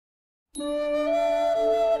Hey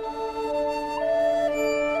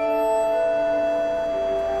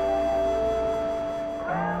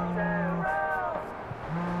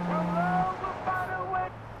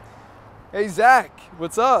Zach,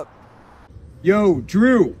 what's up? Yo,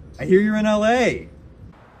 Drew, I hear you're in LA.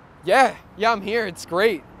 Yeah, I'm here. It's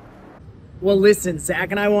great. Well, listen,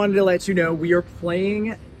 Zach and I wanted to let you know we are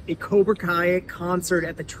playing a Cobra Kai concert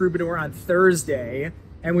at the Troubadour on Thursday,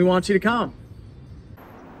 and we want you to come.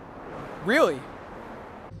 Really?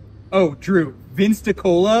 Oh, Drew, Vince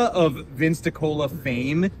DiCola of Vince DiCola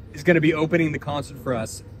fame is going to be opening the concert for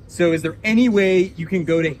us. So is there any way you can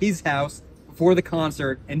go to his house before the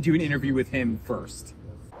concert and do an interview with him first?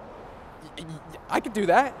 I could do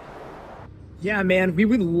that. Yeah, man, we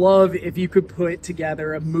would love if you could put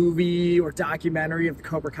together a movie or documentary of the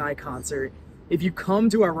Cobra Kai concert. If you come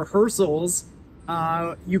to our rehearsals,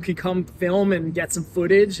 you could come film and get some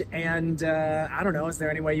footage, and I don't know, is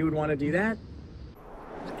there any way you would want to do that?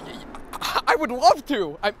 I would love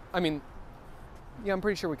to. I mean, yeah, I'm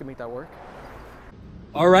pretty sure we can make that work.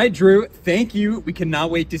 All right, Drew, thank you. We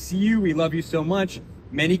cannot wait to see you. We love you so much.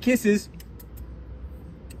 Many kisses.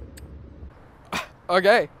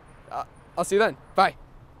 Okay. I'll see you then. Bye.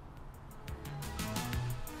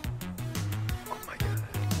 Oh my God.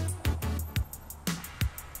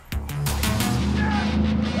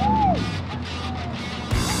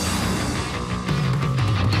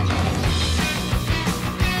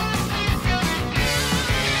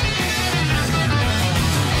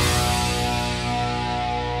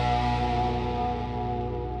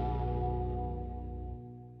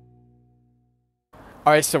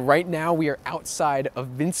 All right, so right now we are outside of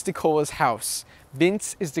Vince DiCola's house.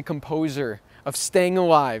 Vince is the composer of Staying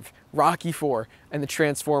Alive, Rocky IV, and the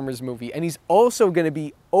Transformers movie. And he's also going to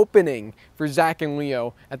be opening for Zach and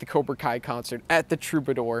Leo at the Cobra Kai concert at the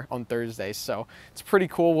Troubadour on Thursday. So it's pretty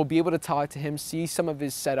cool. We'll be able to talk to him, see some of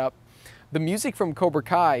his setup. The music from Cobra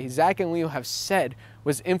Kai, Zach and Leo have said,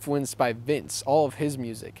 was influenced by Vince, all of his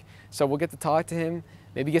music. So we'll get to talk to him,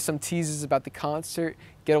 maybe get some teases about the concert,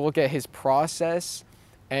 get a look at his process,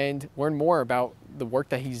 and learn more about the work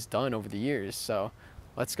that he's done over the years. So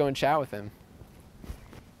let's go and chat with him.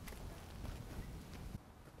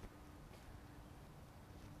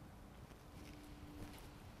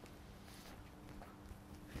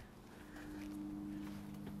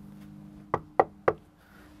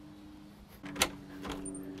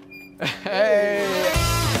 Hey!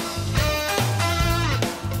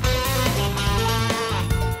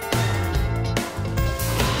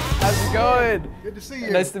 How's it going? Good to see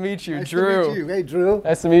you. Nice to meet you, nice Drew. To meet you. Hey, Drew.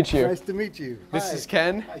 Nice to meet you. Nice to meet you. This Hi. is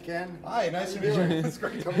Ken. Hi, Ken. Hi, nice to meet you. It's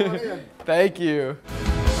great. Come on in. Thank you.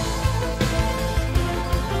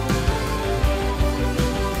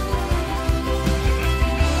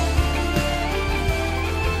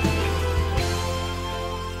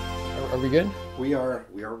 Are we good? We are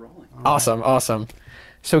rolling. Awesome, awesome.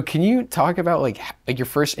 So can you talk about like your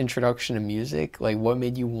first introduction to music? Like what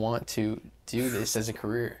made you want to do this as a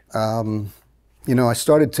career? You know, I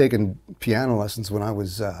started taking piano lessons when I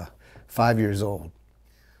was 5 years old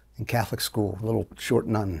in Catholic school. A little short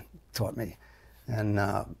nun taught me. And,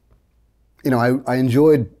 you know, I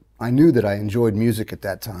knew that I enjoyed music at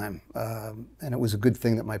that time. And it was a good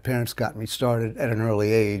thing that my parents got me started at an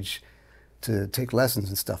early age to take lessons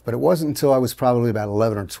and stuff. But it wasn't until I was probably about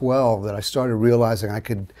 11 or 12 that I started realizing I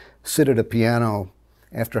could sit at a piano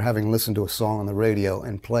after having listened to a song on the radio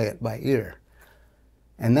and play it by ear.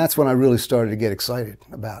 And that's when I really started to get excited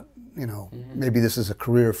about, you know, maybe this is a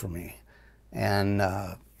career for me. And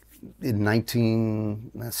in maybe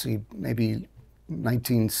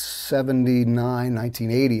 1979,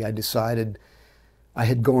 1980, I decided I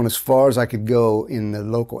had gone as far as I could go in the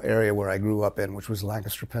local area where I grew up in, which was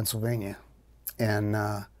Lancaster, Pennsylvania. And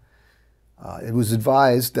it was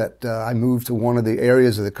advised that I move to one of the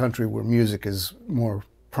areas of the country where music is more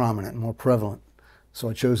prominent, more prevalent. So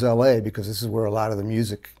I chose LA because this is where a lot of the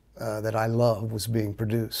music that I love was being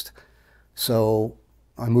produced. So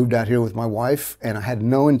I moved out here with my wife, and I had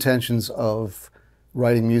no intentions of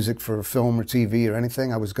writing music for film or TV or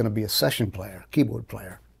anything. I was going to be a session player, keyboard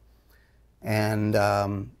player. And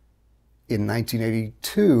in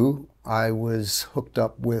 1982, I was hooked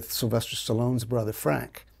up with Sylvester Stallone's brother,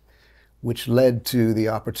 Frank, which led to the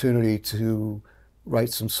opportunity to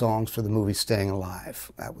write some songs for the movie Staying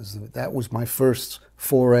Alive. That was my first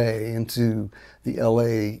foray into the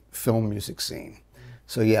LA film music scene.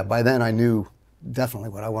 So yeah, by then I knew definitely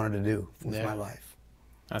what I wanted to do with my life.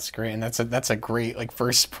 That's great, and that's a great like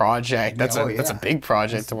first project. That's a big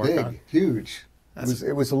project to work on. Huge.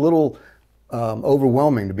 It was a little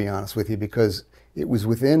overwhelming, to be honest with you, because it was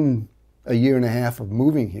within a year and a half of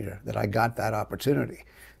moving here that I got that opportunity.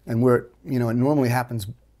 And where, you know, it normally happens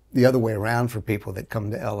the other way around for people that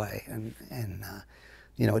come to LA, and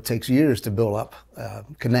you know, it takes years to build up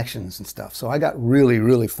connections and stuff. So I got really,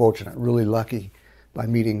 really fortunate, really lucky by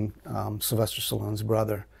meeting Sylvester Stallone's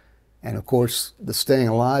brother. And of course, the Staying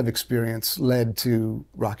Alive experience led to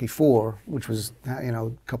Rocky IV, which was, you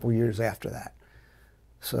know, a couple years after that.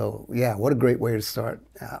 So yeah, what a great way to start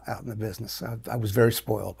out in the business. I was very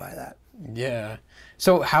spoiled by that. Yeah.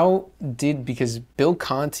 So how did, because Bill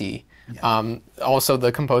Conti, yeah, also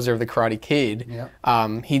the composer of The Karate Kid,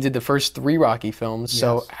 yeah, he did the first 3 Rocky films. Yes.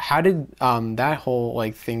 So how did that whole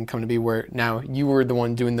like thing come to be where now you were the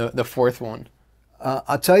one doing the 4th one?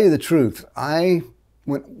 I'll tell you the truth.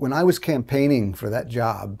 When I was campaigning for that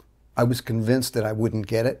job, I was convinced that I wouldn't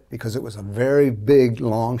get it because it was a very big,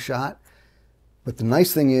 long shot. But the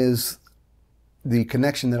nice thing is, the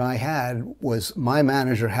connection that I had was my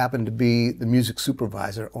manager happened to be the music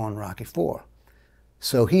supervisor on Rocky IV.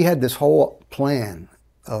 So he had this whole plan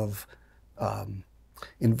of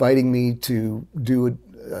inviting me to do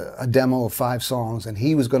a demo of 5 songs, and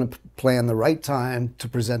he was going to plan the right time to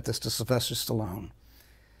present this to Sylvester Stallone.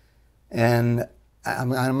 And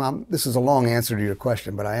this is a long answer to your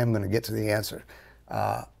question, but I am going to get to the answer.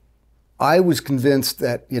 I was convinced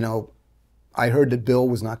that, you know, I heard that Bill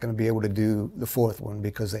was not going to be able to do the 4th one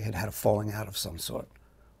because they had had a falling out of some sort.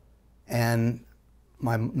 And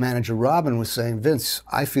my manager, Robin, was saying, Vince,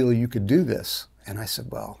 I feel you could do this. And I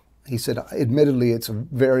said, well, he said, admittedly, it's a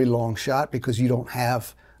very long shot because you don't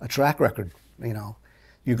have a track record. You know,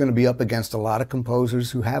 you're going to be up against a lot of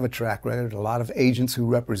composers who have a track record, a lot of agents who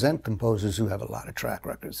represent composers who have a lot of track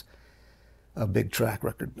records, a big track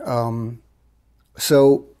record.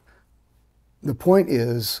 So the point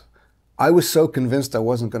is, I was so convinced I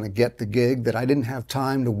wasn't going to get the gig that I didn't have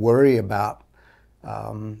time to worry about,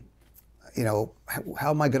 you know,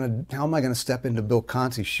 how am I going to step into Bill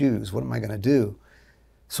Conti's shoes? What am I going to do?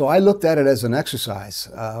 So I looked at it as an exercise,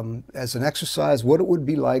 what it would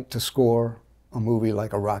be like to score a movie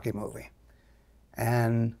like a Rocky movie.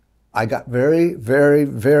 And I got very, very,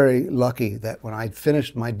 very lucky that when I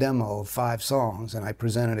finished my demo of 5 songs and I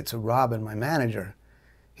presented it to Robin, my manager,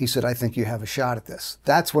 he said, I think you have a shot at this.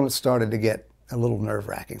 That's when it started to get a little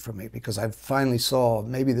nerve-wracking for me because I finally saw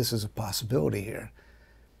maybe this is a possibility here.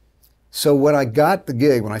 So when I got the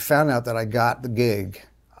gig, when I found out that I got the gig,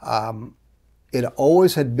 it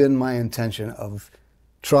always had been my intention of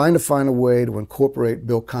trying to find a way to incorporate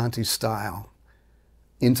Bill Conti's style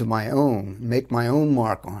into my own, make my own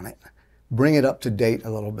mark on it, bring it up to date a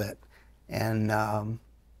little bit. And,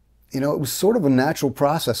 you know, it was sort of a natural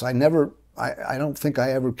process. I don't think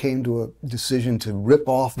I ever came to a decision to rip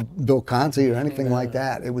off Bill Conti or anything like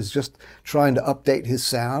that. It was just trying to update his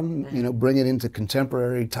sound, you know, bring it into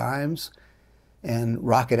contemporary times and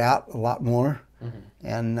rock it out a lot more.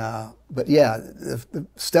 And, but yeah,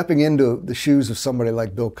 stepping into the shoes of somebody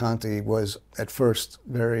like Bill Conti was at first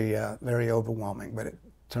very, very overwhelming, but it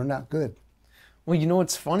turned out good. Well, you know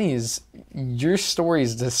what's funny is your story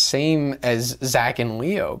is the same as Zach and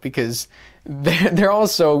Leo because they're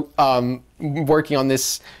also working on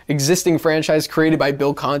this existing franchise created by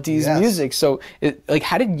Bill Conti's music. So, like,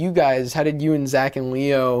 how did you and Zach and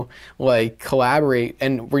Leo like collaborate,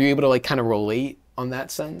 and were you able to like kind of relate on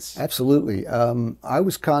that sense? Absolutely. I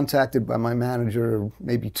was contacted by my manager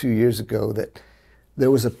maybe 2 years ago that there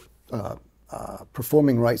was a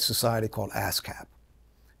performing rights society called ASCAP.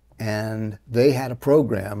 And they had a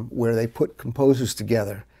program where they put composers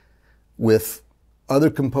together with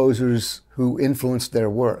other composers who influenced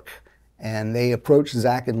their work. And they approached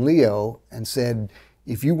Zach and Leo and said,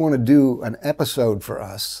 if you want to do an episode for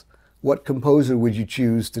us, what composer would you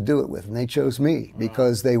choose to do it with? And they chose me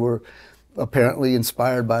because they were apparently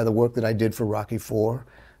inspired by the work that I did for Rocky IV.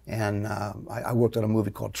 And I worked on a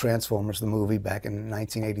movie called Transformers, the movie, back in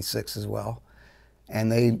 1986 as well. And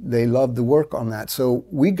they loved the work on that. So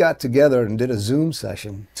we got together and did a Zoom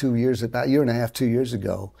session about a year and a half, 2 years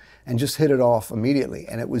ago, and just hit it off immediately.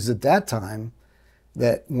 And it was at that time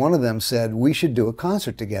that one of them said, we should do a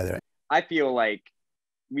concert together. I feel like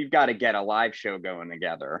we've got to get a live show going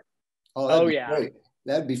together. Oh yeah. Great.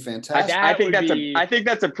 That'd be fantastic. I think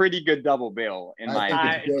that's a pretty good double bill in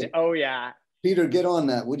my opinion. Oh yeah. Peter, get on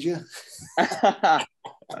that, would you? So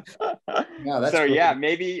great. Yeah,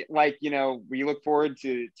 maybe like, you know, we look forward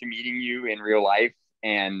to meeting you in real life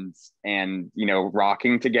and you know,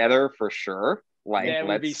 rocking together for sure. Like, yeah,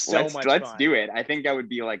 let's do it. I think that would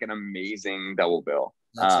be like an amazing double bill.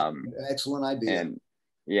 That's an excellent idea. And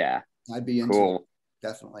yeah, I'd be into it,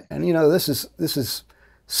 definitely. And you know, this is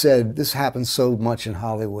said, this happens so much in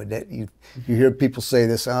Hollywood that you hear people say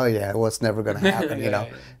this, oh yeah, well, it's never going to happen, you know.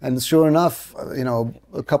 And sure enough, you know,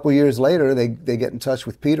 a couple years later, they get in touch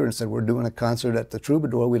with Peter and said, we're doing a concert at the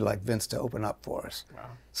Troubadour. We'd like Vince to open up for us. Wow.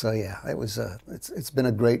 So yeah, it was it's been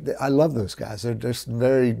a great, I love those guys. They're just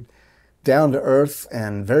very down to earth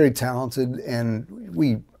and very talented, and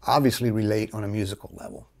we obviously relate on a musical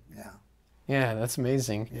level. Yeah, that's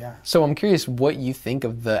amazing. Yeah. So I'm curious what you think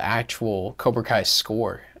of the actual Cobra Kai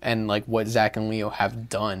score and like what Zach and Leo have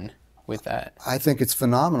done with that. I think it's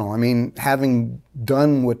phenomenal. I mean, having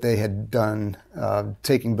done what they had done,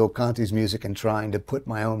 taking Bill Conti's music and trying to put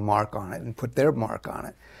my own mark on it and put their mark on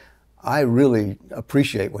it, I really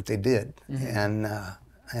appreciate what they did. And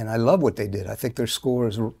I love what they did. I think their score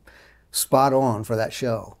is spot on for that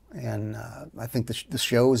show. And I think the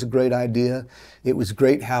show was a great idea. It was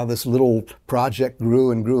great how this little project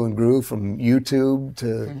grew and grew and grew from YouTube to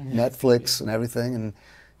Netflix and everything. And,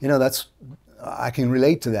 you know, I can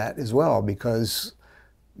relate to that as well because,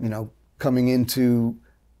 you know, coming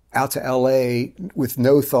out to LA with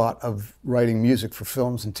no thought of writing music for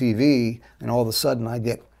films and TV, and all of a sudden I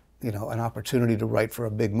get, you know, an opportunity to write for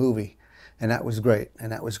a big movie. And that was great.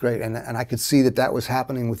 And that was great. And I could see that was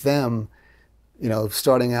happening with them. You know,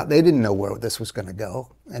 starting out, they didn't know where this was going to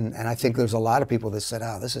go. And I think there's a lot of people that said,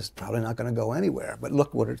 oh, this is probably not going to go anywhere. But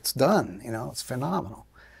look what it's done. You know, it's phenomenal.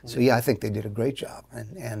 So yeah, I think they did a great job.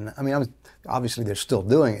 And I mean, obviously they're still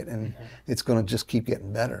doing it, and it's going to just keep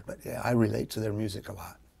getting better. But yeah, I relate to their music a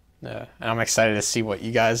lot. Yeah, and I'm excited to see what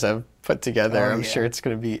you guys have put together. I'm sure it's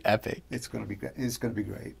going to be epic. It's going to be great. It's going to be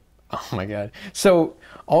great. Oh my God. So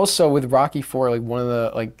also with Rocky IV, like one of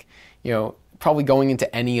the, like, you know, probably going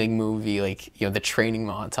into any like movie, like, you know, the training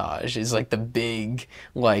montage is like the big,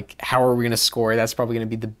 like, how are we going to score? That's probably going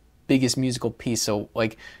to be the biggest musical piece. So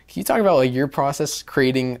like, can you talk about like your process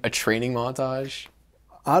creating a training montage?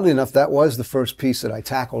 Oddly enough, that was the first piece that I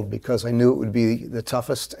tackled because I knew it would be the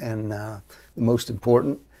toughest and the most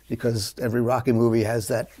important, because every Rocky movie has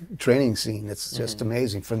that training scene. It's just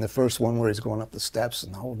amazing, from the first one where he's going up the steps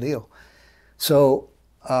and the whole deal. So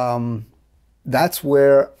that's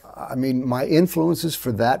where, I mean, my influences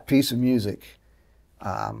for that piece of music,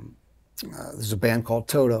 there's a band called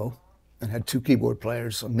Toto and had 2 keyboard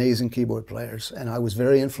players, amazing keyboard players, and I was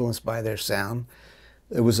very influenced by their sound.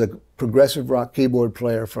 There was a progressive rock keyboard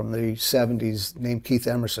player from the 70s named Keith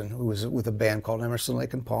Emerson, who was with a band called Emerson,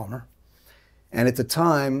 Lake and Palmer. And at the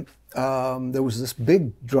time, there was this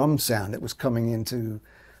big drum sound that was coming into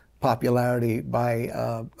popularity by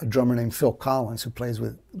a drummer named Phil Collins, who plays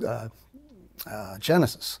with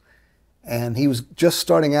Genesis. And he was just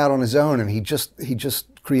starting out on his own, and he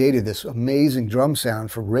just created this amazing drum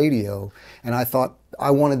sound for radio. And I thought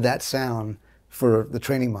I wanted that sound for the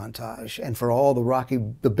training montage and for all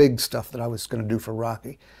the big stuff that I was going to do for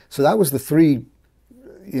Rocky. So that was the 3,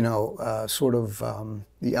 you know,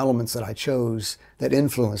 the elements that I chose that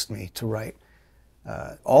influenced me to write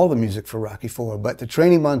all the music for Rocky IV. But the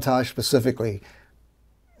training montage specifically,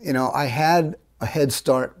 you know, I had a head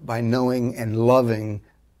start by knowing and loving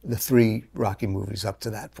the 3 Rocky movies up to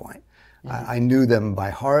that point. I knew them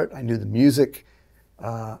by heart. I knew the music.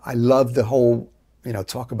 I loved the whole, you know,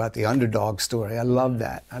 talk about the underdog story. I love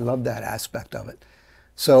that. I love that aspect of it.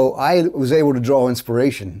 So I was able to draw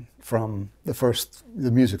inspiration from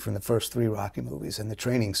the music from the first 3 Rocky movies and the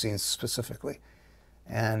training scenes specifically.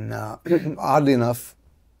 And oddly enough,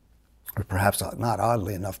 or perhaps not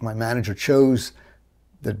oddly enough, my manager chose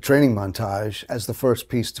the training montage as the first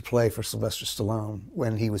piece to play for Sylvester Stallone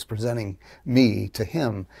when he was presenting me to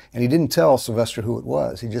him. And he didn't tell Sylvester who it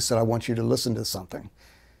was. He just said, I want you to listen to something.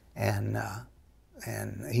 And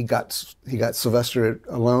he got Sylvester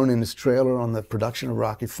alone in his trailer on the production of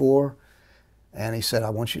Rocky IV. And he said,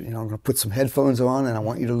 I want you, I'm going to put some headphones on and I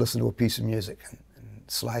want you to listen to a piece of music. And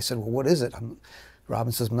Sly said, well, what is it?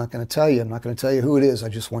 Robin says, I'm not going to tell you. I'm not going to tell you who it is. I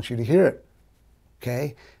just want you to hear it.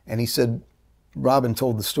 Okay? And he said, Robin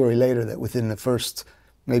told the story later that within the first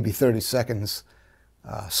maybe 30 seconds,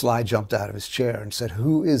 Sly jumped out of his chair and said,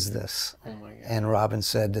 who is this? Oh my God. And Robin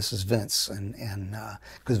said, this is Vince. And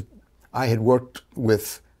because I had worked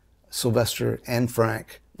with Sylvester and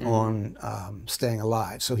Frank on Staying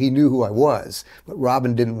Alive. So he knew who I was, but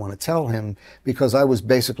Robin didn't want to tell him because I was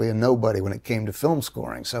basically a nobody when it came to film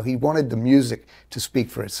scoring. So he wanted the music to speak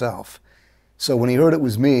for itself. So when he heard it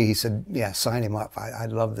was me, he said, yeah, sign him up. I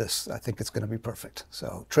love this. I think it's going to be perfect.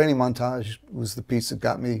 So training montage was the piece that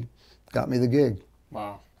got me the gig.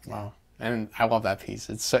 Wow. Wow. And I love that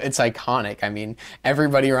piece. It's iconic. I mean,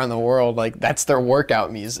 everybody around the world, like, that's their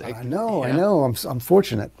workout music. I know. I'm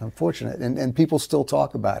fortunate. I'm fortunate. And people still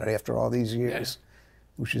talk about it after all these years.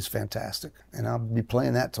 which is fantastic. And I'll be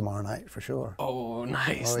playing that tomorrow night for sure. Oh,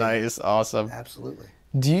 nice, nice, awesome. Absolutely.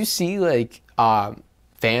 Do you see like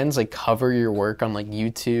fans like cover your work on like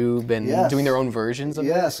YouTube and doing their own versions of it?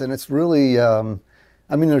 Yes, and it's really, I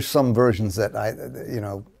mean, there's some versions that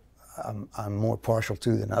I'm more partial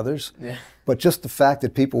to than others. Yeah. But just the fact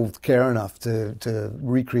that people care enough to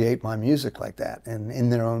recreate my music like that and in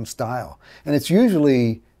their own style. And it's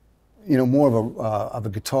usually, more of a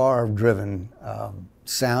guitar-driven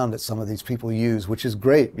sound that some of these people use, which is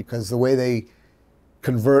great because the way they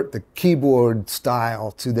convert the keyboard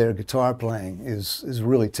style to their guitar playing is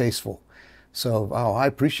really tasteful. So, I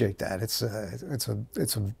appreciate that. It's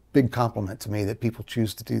a big compliment to me that people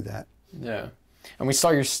choose to do that. Yeah. And we saw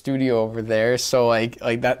your studio over there, so like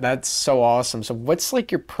that's so awesome. So what's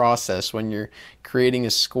like your process when you're creating a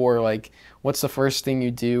score? Like, what's the first thing you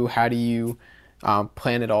do? How do you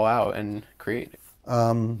plan it all out and create it?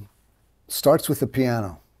 Starts with the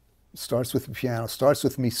piano. Starts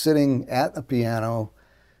with me sitting at the piano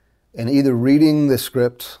and either reading the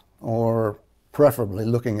script or preferably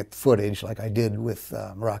looking at the footage like I did with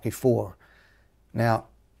Rocky IV. Now,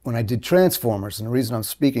 when I did Transformers, and the reason I'm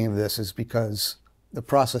speaking of this is because the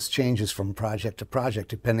process changes from project to project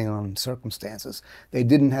depending on circumstances. They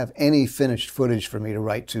didn't have any finished footage for me to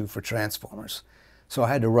write to for Transformers. So I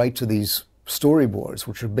had to write to these storyboards,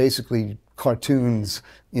 which are basically cartoons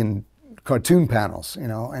in cartoon panels,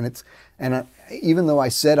 and even though I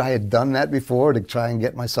said I had done that before to try and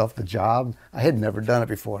get myself the job, I had never done it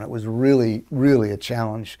before, and it was really, really a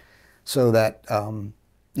challenge. So that,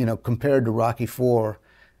 compared to Rocky IV,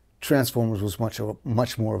 Transformers was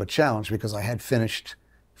much more of a challenge because I had finished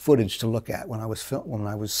footage to look at when I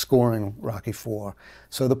was scoring Rocky IV.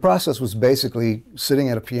 So the process was basically sitting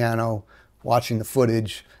at a piano, watching the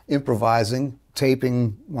footage, improvising,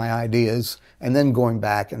 taping my ideas, and then going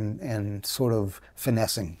back and sort of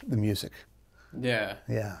finessing the music. Yeah.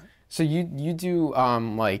 Yeah. So you do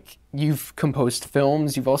like you've composed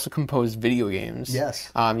films. You've also composed video games. Yes.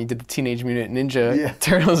 You did the Teenage Mutant Ninja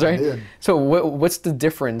Turtles, right? I did. So what's the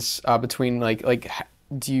difference between like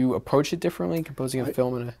do you approach it differently composing a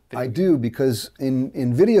film and a video I do, because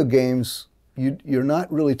in video games you're not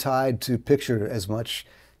really tied to picture as much,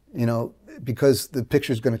 because the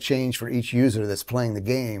picture is going to change for each user that's playing the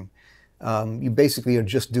game. You basically are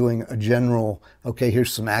just doing a general, okay,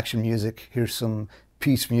 here's some action music, here's some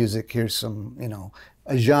piece music, here's some,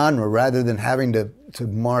 a genre, rather than having to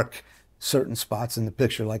mark certain spots in the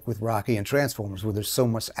picture, like with Rocky and Transformers, where there's so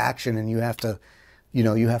much action and you have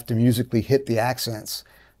to musically hit the accents.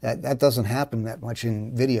 That doesn't happen that much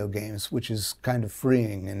in video games, which is kind of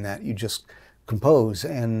freeing in that you just compose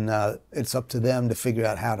and it's up to them to figure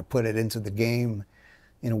out how to put it into the game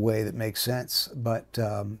in a way that makes sense. But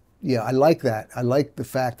yeah, I like that. I like the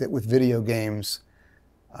fact that with video games,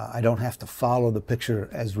 I don't have to follow the picture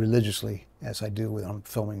as religiously as I do when I'm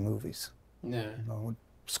filming movies. Yeah.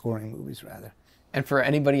 Scoring movies, rather. And for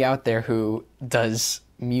anybody out there who does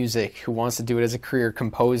music, who wants to do it as a career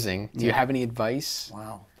composing, do you have any advice?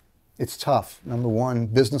 Wow. It's tough. Number one,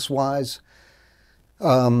 business-wise,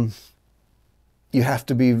 you have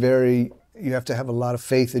to have a lot of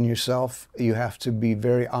faith in yourself. You have to be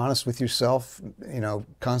very honest with yourself,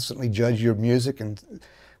 constantly judge your music and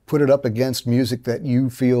put it up against music that you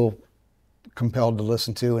feel compelled to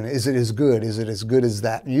listen to. And is it as good? Is it as good as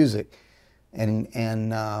that music?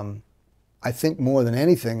 And I think more than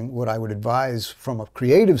anything, what I would advise from a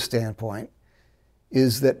creative standpoint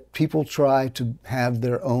is that people try to have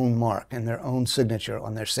their own mark and their own signature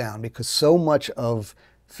on their sound, because so much of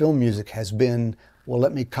film music has been, well,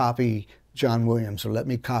 let me copy John Williams, or let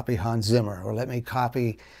me copy Hans Zimmer, or let me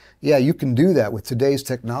copy. Yeah, you can do that with today's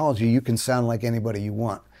technology. You can sound like anybody you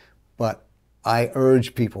want. But I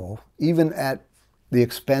urge people, even at the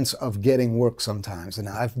expense of getting work sometimes, and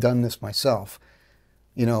I've done this myself,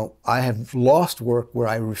 I have lost work where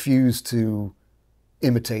I refuse to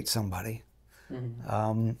imitate somebody.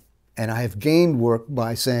 Mm-hmm. And I have gained work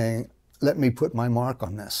by saying, let me put my mark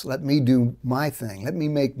on this. Let me do my thing. Let me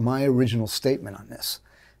make my original statement on this.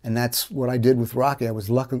 And that's what I did with Rocky. I was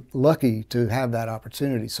lucky to have that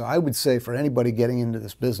opportunity. So I would say for anybody getting into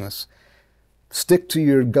this business, stick to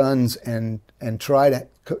your guns and try to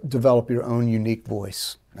develop your own unique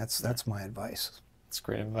voice. That's my advice. That's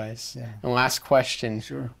great advice. Yeah. And last question.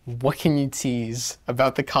 Sure. What can you tease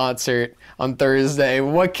about the concert on Thursday?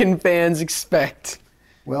 What can fans expect?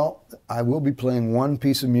 Well, I will be playing one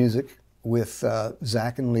piece of music with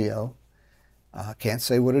Zach and Leo. Can't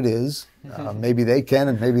say what it is. Maybe they can,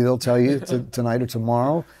 and maybe they'll tell you tonight or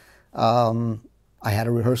tomorrow. I had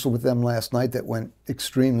a rehearsal with them last night that went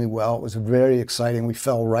extremely well. It was very exciting. We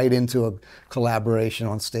fell right into a collaboration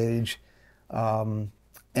on stage. I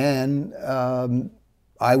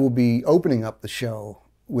will be opening up the show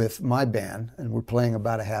with my band, and we're playing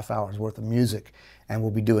about a half hour's worth of music. And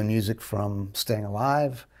we'll be doing music from Staying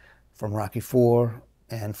Alive, from Rocky IV,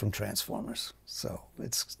 and from Transformers. So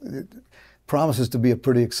it promises to be a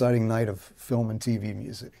pretty exciting night of film and TV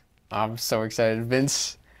music. I'm so excited.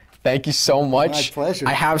 Vince, thank you so much. My pleasure.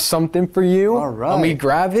 I have something for you. All right. Let me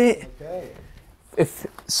grab it. Okay. If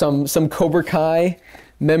some Cobra Kai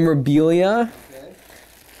memorabilia. Okay.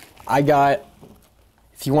 I got,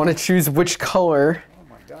 if you want to choose which color,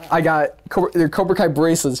 I got they're Cobra Kai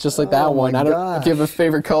bracelets, just like that one. I don't know if you have a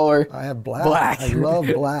favorite color. I have black. Black. I love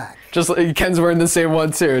black. Just like Ken's wearing the same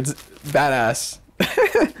one too. It's badass.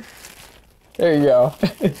 There you go.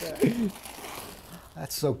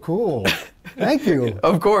 That's so cool. Thank you.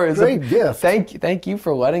 Of course. Great gift. Thank you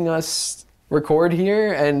for letting us record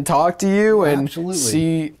here and talk to you and Absolutely.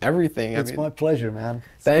 See everything. It's my pleasure, man.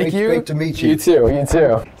 It's Thank you. Great to meet you. You too. You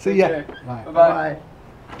too. See ya. Okay. Bye. Bye-bye.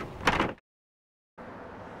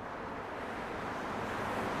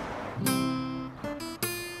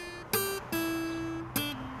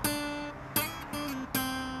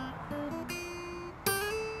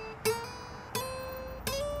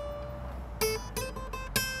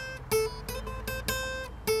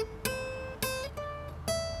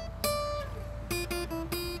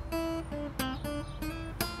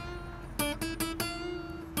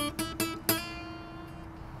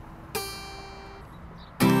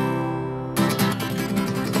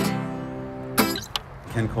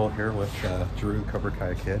 Ken Cole here with Drew, Cobra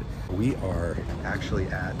Kai Kid. We are actually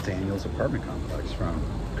at Daniel's apartment complex from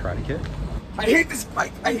Karate Kid. I hate this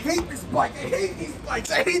bike! I hate this bike! I hate these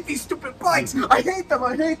bikes! I hate these stupid bikes! I hate them!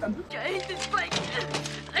 I hate them! I hate this bike!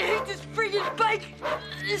 I hate this freaking bike!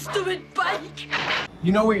 This stupid bike!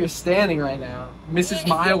 You know where you're standing right now. Mrs.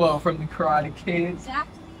 Milo from the Karate Kid.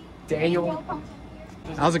 Exactly. Daniel.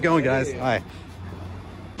 How's it going, guys? Hi.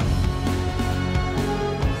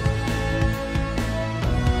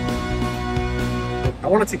 I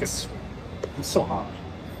want to take a swim. I'm so hot.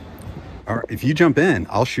 All right, if you jump in,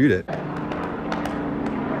 I'll shoot it.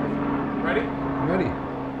 Ready? Ready.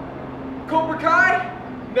 Cobra Kai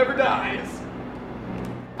never dies.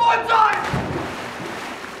 Bonsai!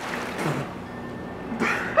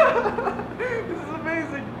 This is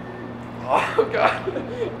amazing. Oh god.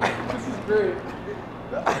 This is great.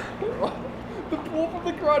 The pool from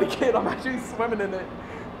the Karate Kid. I'm actually swimming in it.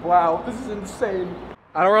 Wow, this is insane.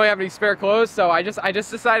 I don't really have any spare clothes, so I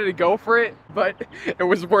just decided to go for it, but it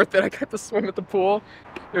was worth it. I got to swim at the pool.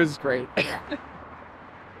 It was great.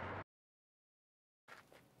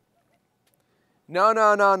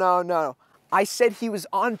 No. I said he was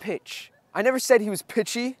on pitch. I never said he was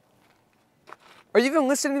pitchy. Are you even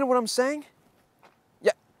listening to what I'm saying?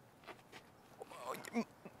 Yeah.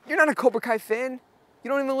 You're not a Cobra Kai fan.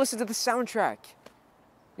 You don't even listen to the soundtrack.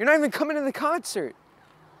 You're not even coming to the concert.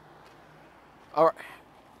 All right.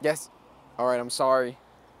 Yes. All right, I'm sorry.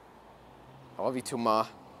 I love you too, Ma.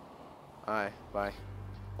 All right, bye.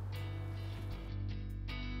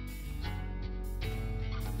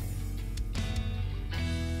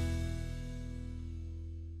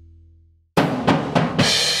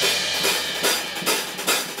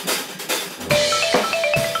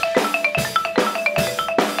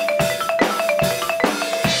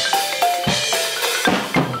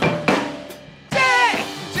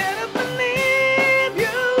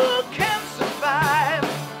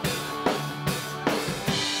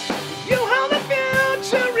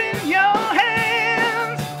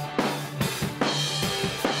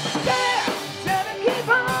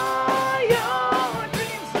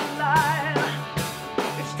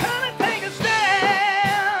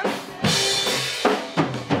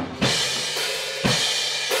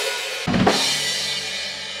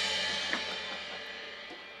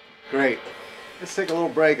 Great. Let's take a little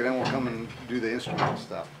break and then we'll come and do the instrumental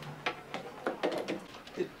stuff.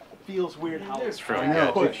 It feels weird how it's I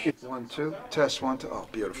know. 1, 2, test 1, 2. Oh,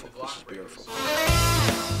 beautiful. This is beautiful.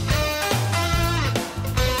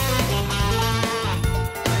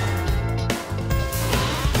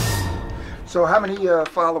 So how many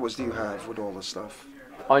followers do you have with all this stuff?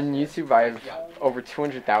 On YouTube, I have over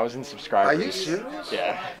 200,000 subscribers. Are you serious?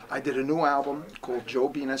 Yeah. I did a new album called Joe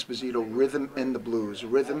Bean Esposito, Rhythm and the Blues.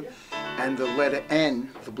 Rhythm and the letter N,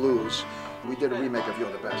 the blues. We did a remake of You're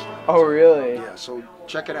the Best. Oh, really? Yeah, so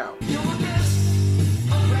check it out.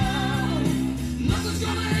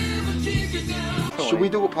 Should we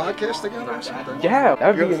do a podcast together or something? Yeah,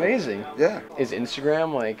 that would be amazing. Yeah. Is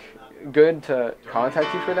Instagram like good to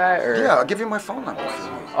contact you for that? Or? Yeah, I'll give you my phone number if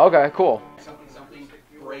you want. Okay, cool.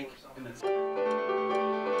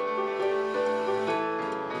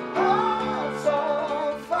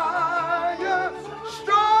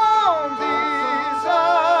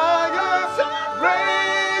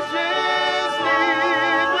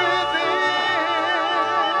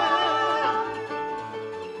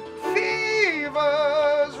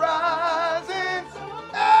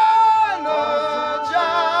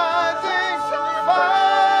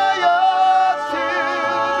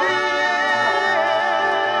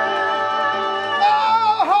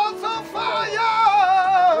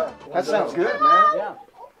 That sounds good, man. Yeah.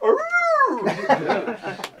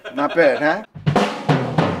 Not bad, huh?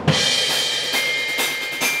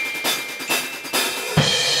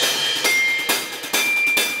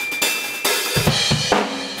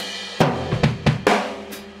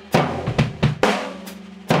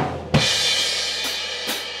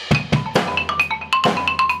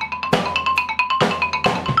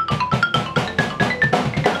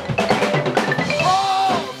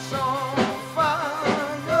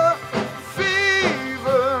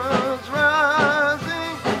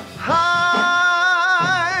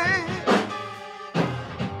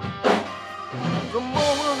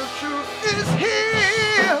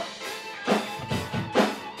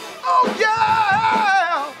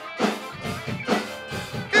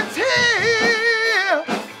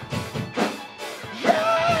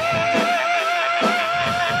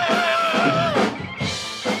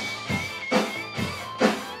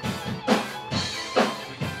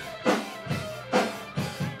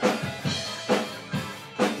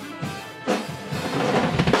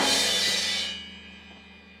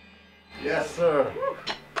 Yes, sir.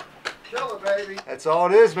 Kill it, baby. That's all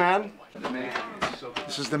it is, man.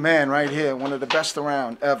 This is the man right here, one of the best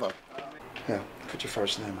around ever. Yeah, put your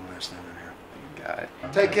first name and last name in here. Got it.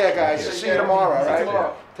 Take care, guys. See you tomorrow, all right?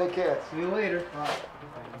 Tomorrow. Take care. See you later.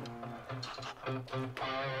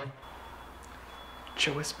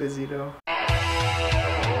 Joe Esposito.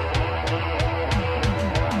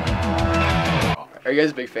 Are you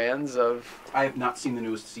guys big fans of? I have not seen the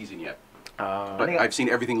newest season yet. But I've seen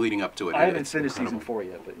everything leading up to it. I haven't finished season 4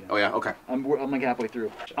 yet, but yeah. Oh yeah, okay. I'm like halfway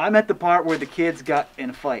through. I'm at the part where the kids got in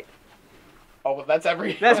a fight. Oh, well, that's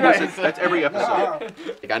every. That's right. That's every episode.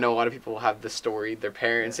 Like I know a lot of people have the story. Their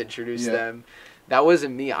parents introduced them. That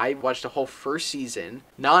wasn't me. I watched the whole first season,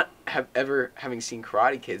 not having seen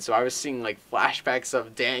Karate Kid, so I was seeing like flashbacks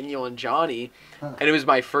of Daniel and Johnny, and it was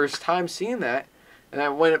my first time seeing that. And I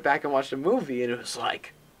went back and watched the movie, and it was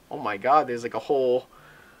like, oh my God, there's like a whole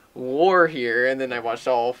war here. And then I watched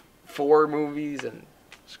all 4 movies, and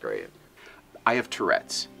it's great. I have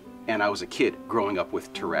Tourette's, and I was a kid growing up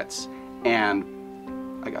with Tourette's, and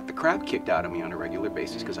I got the crap kicked out of me on a regular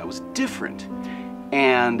basis because I was different.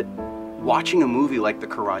 And watching a movie like The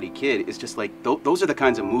Karate Kid is just like, those are the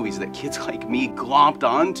kinds of movies that kids like me glomped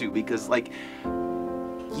onto, because like,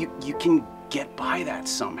 you can get by that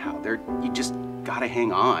somehow. You just gotta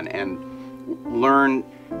hang on and learn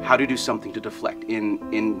how to do something to deflect.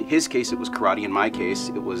 In his case, it was karate. In my case,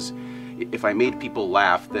 it was, if I made people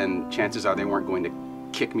laugh, then chances are they weren't going to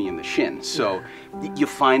kick me in the shin. So you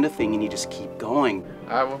find a thing and you just keep going.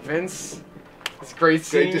 Well, Vince, it's great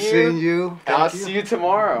seeing you. Great to see you. I'll see you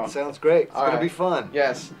tomorrow. Sounds great. It's going to be fun.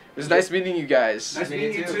 Yes. It was nice meeting you guys. Nice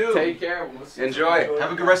meeting you too. Take care. We'll see Enjoy.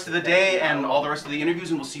 Have a good rest of the day and all the rest of the interviews,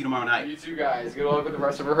 and we'll see you tomorrow night. You too, guys. Good luck with the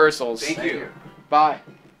rest of rehearsals. Thank you. Bye.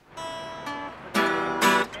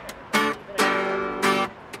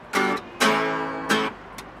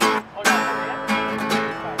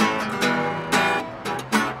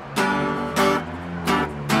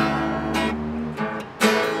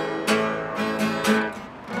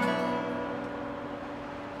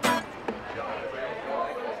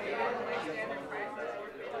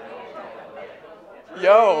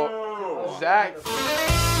 Yo, Zach.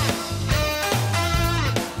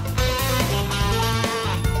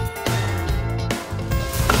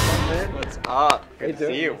 What's up? Good to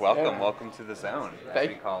see you. Welcome, welcome to the zone, as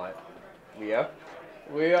we call it. Leo?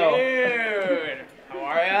 Leo. Dude, how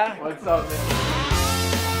are ya? What's up, man?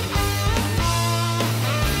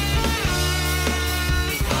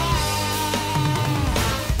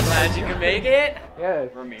 Glad you can make it. Yeah.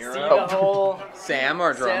 Ramiro. See the whole Sam,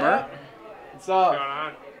 our drummer. What's up?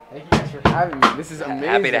 Thank you guys for having me. This is amazing.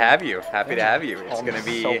 Happy to have you. Happy to have you. It's going to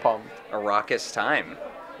be so pumped. a raucous time.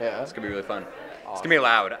 Yeah. It's going to be really fun. It's going to be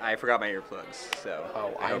loud. I forgot my earplugs,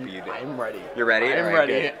 so I hope you do. I'm ready. You're ready? I'm All right,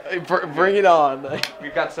 ready. Bring it on.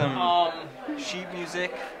 We've got some sheet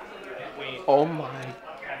music. Oh my.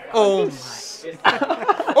 Oh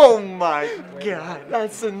my. Oh my God.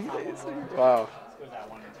 That's amazing. Wow.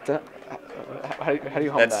 How do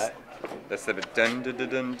you hum that? That's the dun dun dun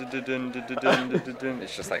dun dun dun dun dun dun dun.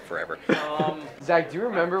 It's just like forever. Zach, do you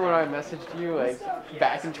remember when I messaged you like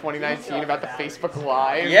back in 2019 about the Facebook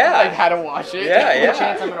Live? Yeah. Like how to watch it?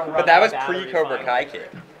 Yeah. But that was pre-Cobra Kai Kid.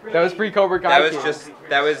 That was pre-Cobra Kai Kid.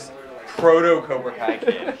 That was proto-Cobra Kai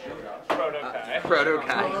Kid. Proto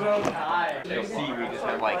Kai. You'll see we just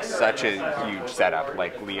have like such a huge setup.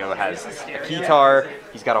 Like Leo has a guitar,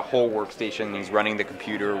 he's got a whole workstation, he's running the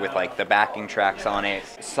computer with like the backing tracks on it.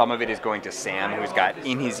 Some of it is going to Sam, who's got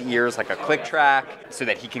in his ears like a click track so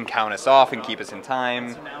that he can count us off and keep us in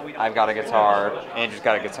time. I've got a guitar, Andrew's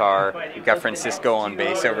got a guitar, we've got Francisco on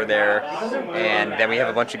bass over there, and then we have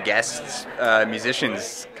a bunch of guests,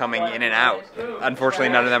 musicians coming in and out. Unfortunately,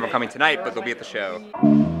 none of them are coming tonight, but they'll be at the show.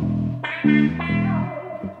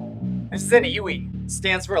 This is an EWI.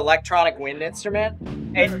 Stands for electronic wind instrument.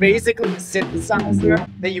 It's basically a synthesizer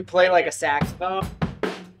that you play like a saxophone,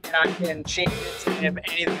 and I can change it to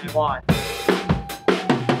anything I want.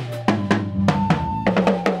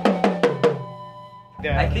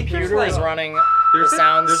 The computer is running the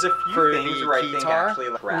sounds for the guitar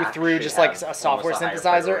through just like a software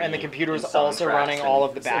synthesizer, and the computer is also running all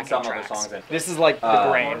of the backing tracks. This is like the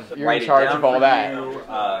brain. You're in charge of all that.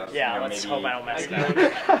 Yeah, let's hope I don't mess it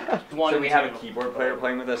up. So we have a keyboard player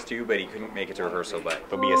playing with us too, but he couldn't make it to rehearsal, but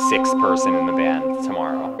there'll be a 6th person in the band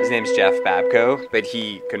tomorrow. His name's Jeff Babko, but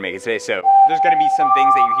he couldn't make it today, so there's gonna be some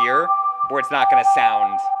things that you hear where it's not gonna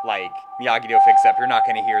sound like Miyagi-Do fix up. You're not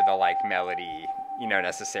gonna hear the like melody, you know,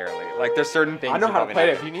 necessarily. Like there's certain things. I know how to play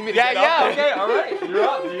it. If you need me to get up. Yeah, okay, all right. You're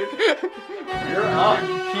up, dude. You're up.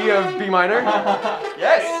 Key of B minor?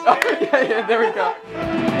 Yes. Oh, yeah, there we go.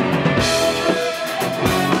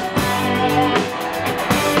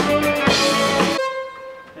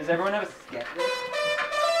 Does everyone have a sketch list?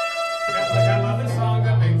 I love a song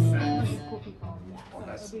that makes sense.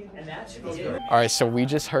 All right, so we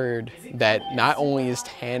just heard that not only is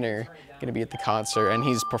Tanner gonna be at the concert and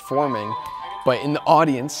he's performing, but in the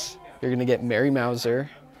audience, you're gonna get Mary Mauser,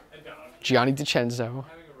 Gianni Decenzo,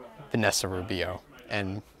 Vanessa Rubio,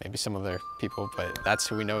 and maybe some other people, but that's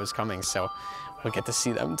who we know is coming, so we'll get to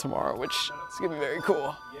see them tomorrow, which is gonna be very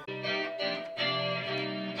cool.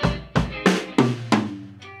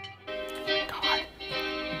 God,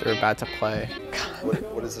 they're about to play.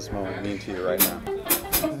 What does this moment mean to you right now?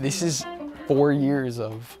 This is 4 years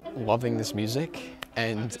of loving this music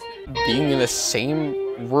and being in the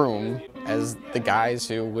same room as the guys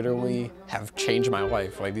who literally have changed my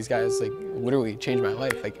life. Like these guys like literally changed my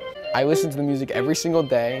life. Like I listen to the music every single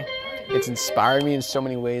day. It's inspired me in so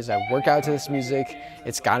many ways. I work out to this music.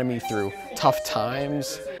 It's gotten me through tough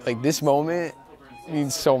times. Like this moment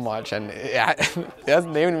means so much, and they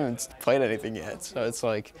haven't even played anything yet. So it's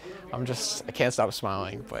like, I can't stop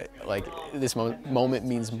smiling, but like this moment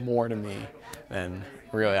means more to me than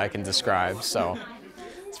really I can describe. So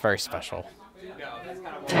it's very special.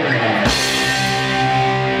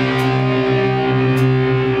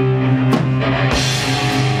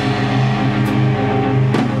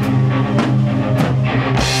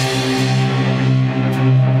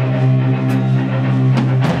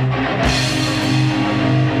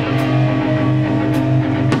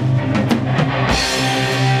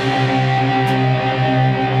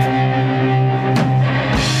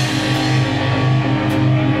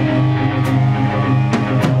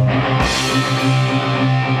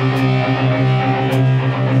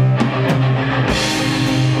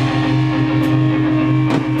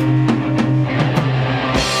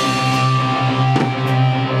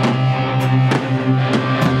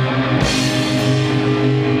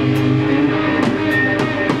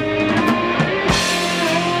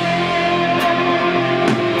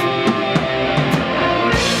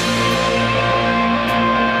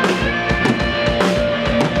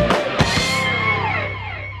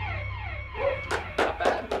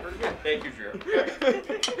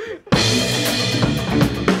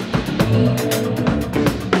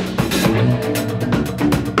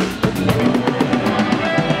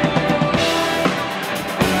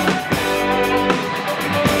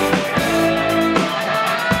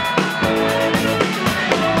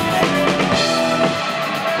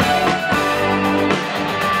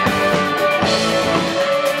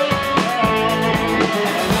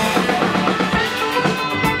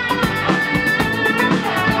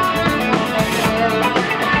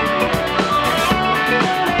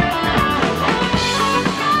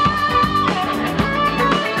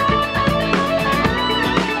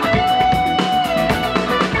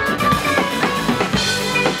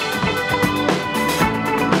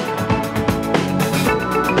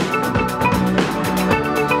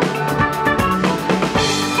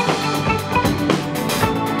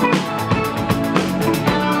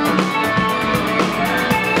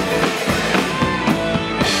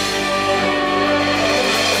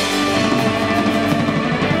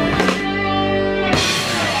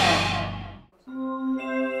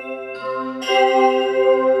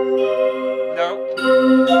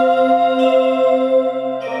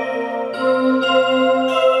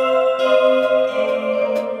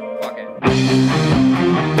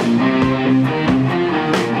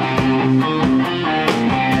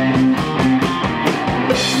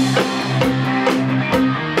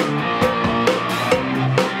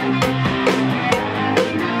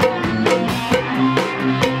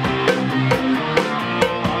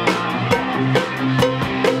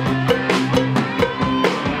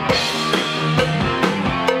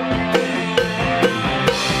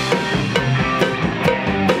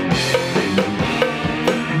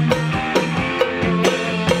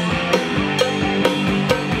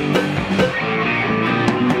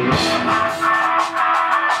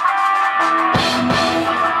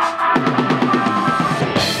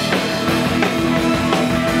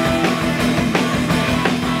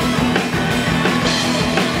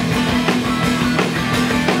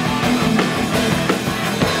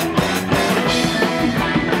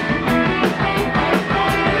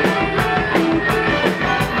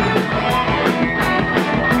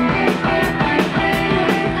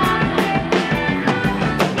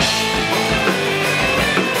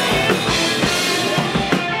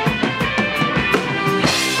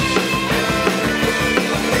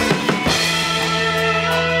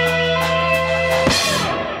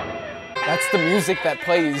 music that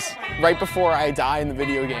plays right before I die in the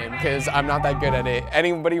video game, because I'm not that good at it.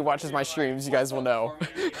 Anybody who watches my streams, you guys will know.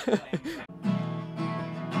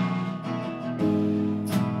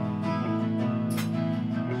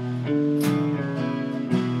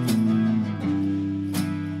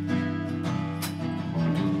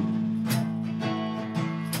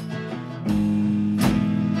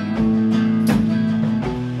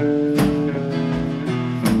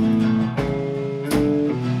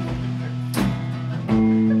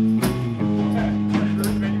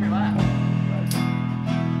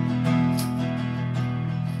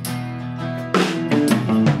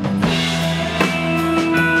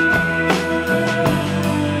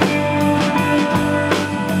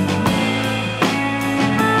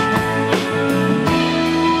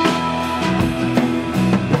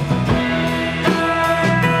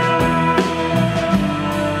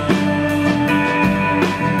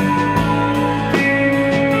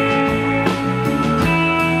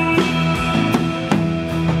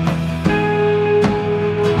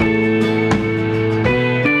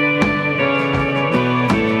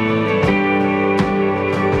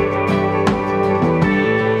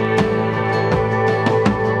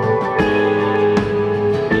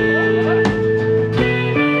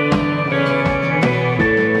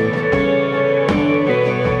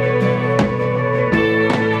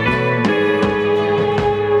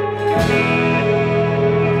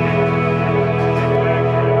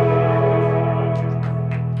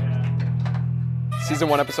 Season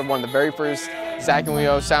 1, Episode 1, the very first Zach and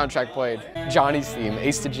Leo soundtrack played. Johnny's theme,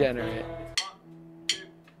 Ace Degenerate.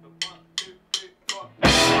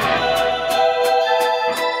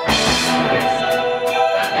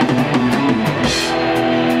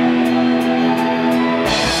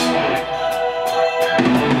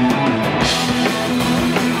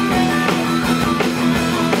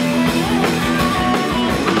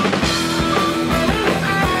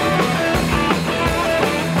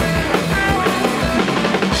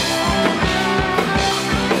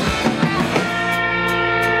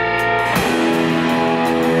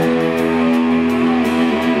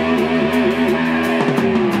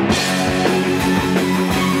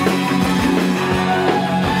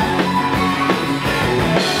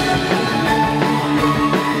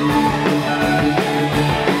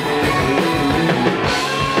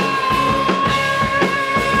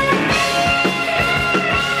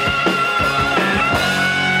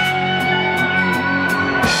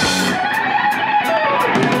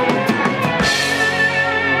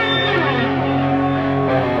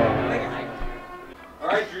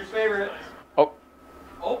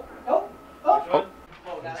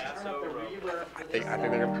 I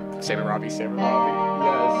think they're gonna Sammy Robbie. Yes.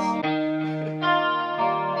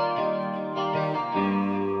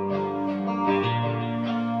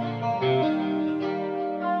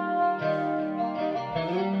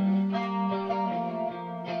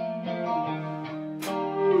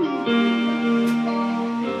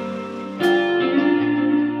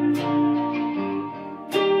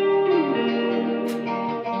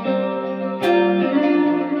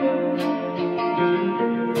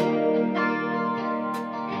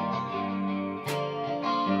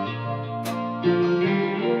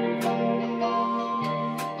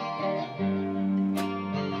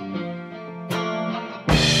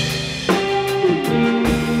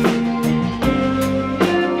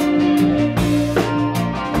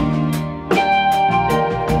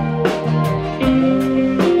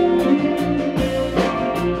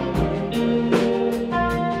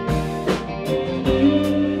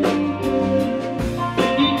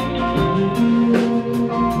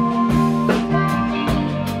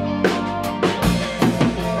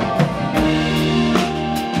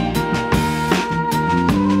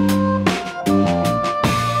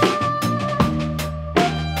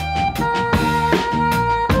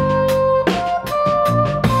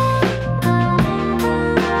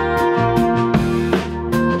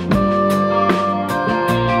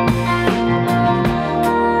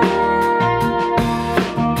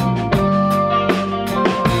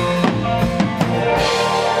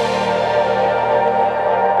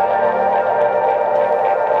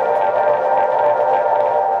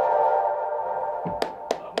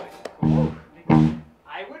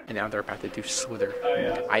 And now they're about to do Slither. Oh,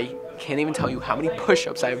 yeah. I can't even tell you how many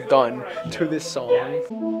push-ups I've done to this song.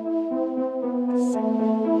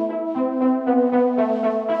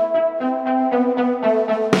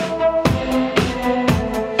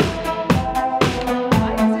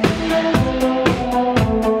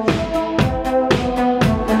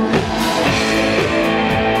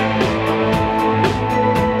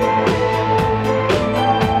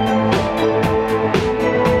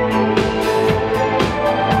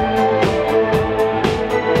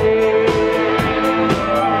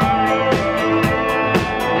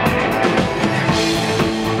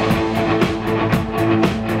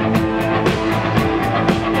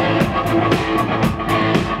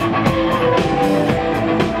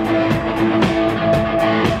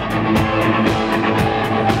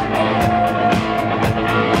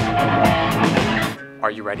 Are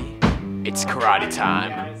you ready? It's karate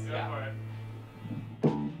time.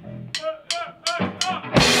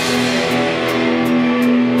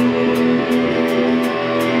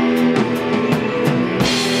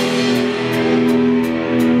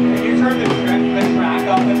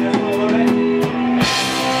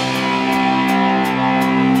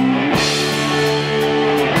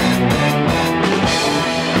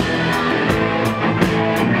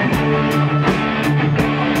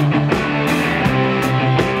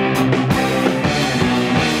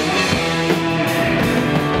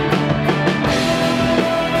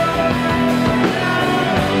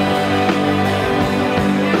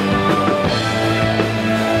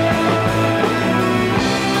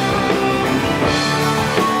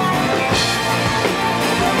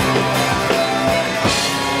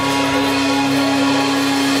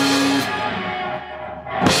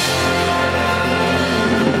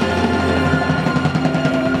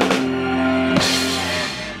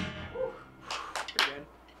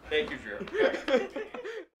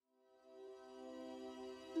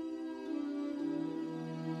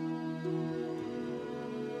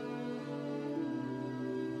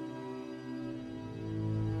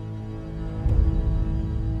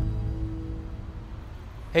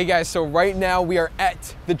 Hey guys, so right now we are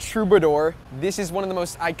at the Troubadour. This is one of the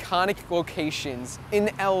most iconic locations in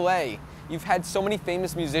LA. You've had so many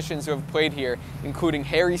famous musicians who have played here, including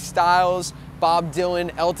Harry Styles, Bob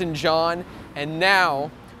Dylan, Elton John, and now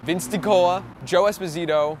Vince DiCola, Joe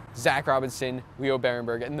Esposito, Zach Robinson, Leo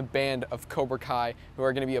Birenberg, and the band of Cobra Kai, who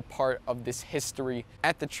are gonna be a part of this history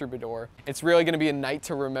at the Troubadour. It's really gonna be a night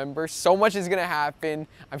to remember. So much is gonna happen.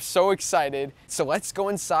 I'm so excited. So let's go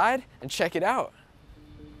inside and check it out.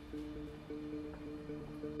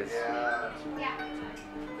 Yeah.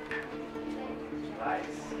 Nice.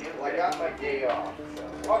 Well, I got my day off. So.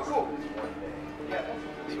 Oh, cool. Yeah.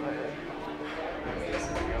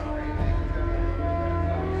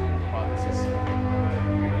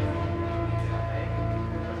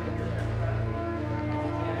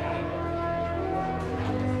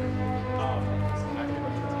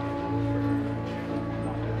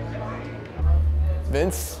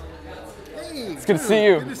 Vince? Hey, it's good to see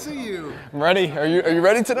you. Good to see you. I'm ready. Are you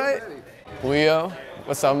ready tonight? Leo,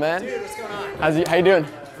 what's up, man? Dude, what's going on? How you doing?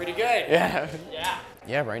 Pretty good. Yeah. Yeah.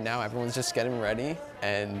 Yeah, right now everyone's just getting ready,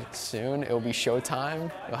 and soon it'll be showtime.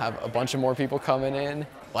 You'll have a bunch of more people coming in.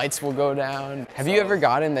 Lights will go down. Have you ever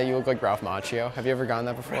gotten that you look like Ralph Macchio? Have you ever gotten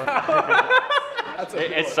that before?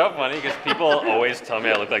 It's so funny because people always tell me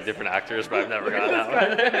I look like different actors, but I've never gotten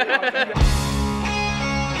that one.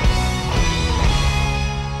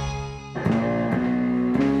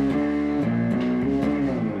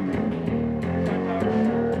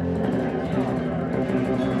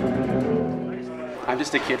 I'm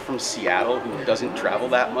just a kid from Seattle who doesn't travel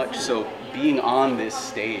that much, so being on this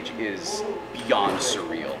stage is beyond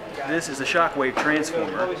surreal. This is a shockwave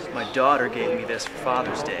transformer. My daughter gave me this for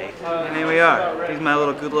Father's Day. And here we are. Here's my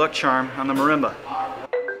little good luck charm on the marimba.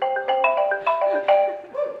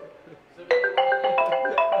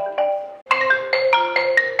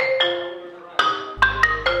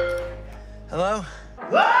 Hello?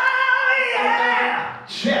 Oh, yeah!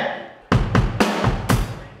 Check.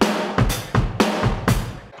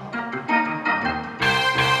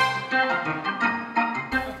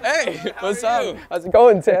 Hey, what's up? How's it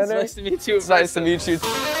going, Tanner? It's nice to meet you. It's nice to meet you.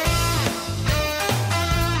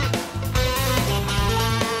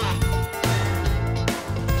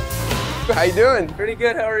 How you doing? Pretty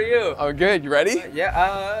good, how are you? Oh, good. You ready?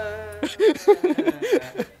 I've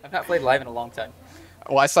not played live in a long time.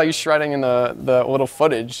 Well, I saw you shredding in the little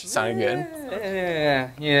footage. Sounded good.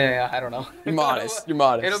 Yeah, I don't know. You're modest. You're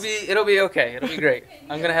modest. It'll be okay. It'll be great.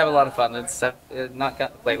 I'm gonna have a lot of fun. I've not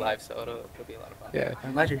got to play live, so it'll be a lot of fun. Yeah.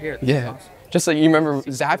 I'm glad you're here. This is awesome. Just like you remember,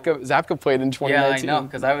 Zapka played in 2019. Yeah, I know,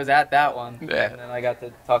 because I was at that one. Yeah. And then I got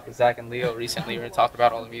to talk to Zach and Leo recently. We were talking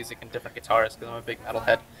about all the music and different guitarists, because I'm a big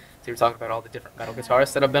metalhead. So we were talking about all the different metal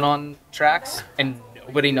guitarists that have been on tracks, and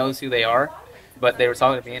nobody knows who they are. But they were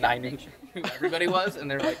talking to me, and I knew who everybody was, and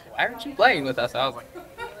they were like, "Why aren't you playing with us?" I was like,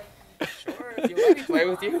 "Sure, if you let me play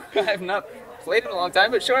with you. I've not played in a long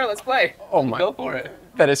time, but sure, let's play. Oh my! Go for it."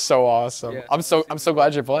 That is so awesome. Yeah. I'm so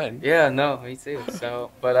glad you're playing. Yeah, no, me too. So,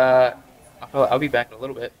 but I'll be back in a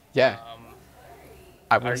little bit. Yeah.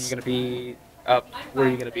 Are you gonna be up? Where are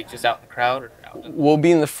you gonna be? Just out in the crowd or out? We'll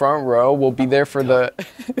be in the front row. We'll be there for the.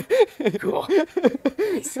 Cool.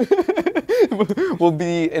 We'll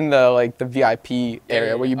be in the VIP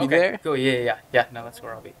area. Will you be there? Cool. Yeah. No, that's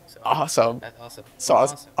where I'll be. So, awesome. That's awesome. So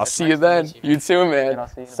Awesome. I'll see you then. You too, man. I'll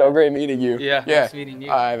see you So then. great meeting you. Yeah. Nice meeting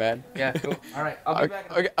you. All right, man. Yeah. Cool. All right. I'll be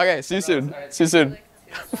back. Okay. See you soon. See you soon.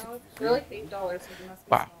 They're like $8, so they must be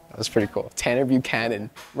Wow, that was pretty cool. Tanner Buchanan,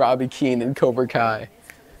 Robbie Keane, and Cobra Kai.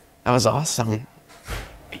 That was awesome.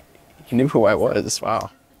 He knew who I was. Wow.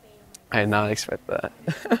 I did not expect that.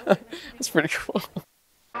 That's pretty cool.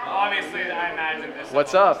 Obviously, I imagine this.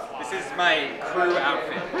 What's up? This is my crew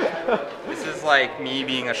outfit. This is like me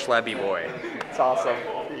being a schlebby boy. It's awesome.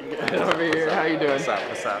 Over here, how you doing? What's up?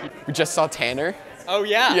 What's up? We just saw Tanner. Oh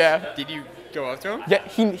yeah. Yeah. Did you go up to him? Yeah,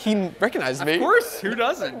 he recognized me. Of course. Who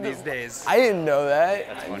doesn't these days? I didn't know that.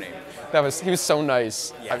 That's funny. He was so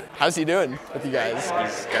nice. Yeah. How's he doing with you guys?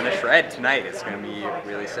 He's gonna shred tonight. It's gonna be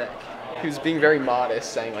really sick. He was being very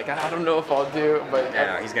modest, saying like, I don't know if I'll do it, but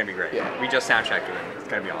Yeah, no, he's gonna be great. Yeah. We just sound checked him. It's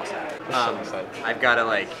gonna be awesome. I'm so excited. I've gotta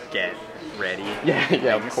like get ready.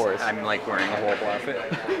 Yeah, of course. I'm like wearing a whole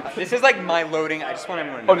outfit. This is like my loading. I just want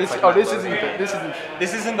everyone to know.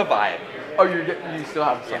 This isn't the vibe. Oh, you still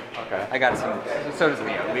have some. Yeah. Okay. I got some. So does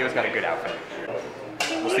Leo. Leo's got a good outfit.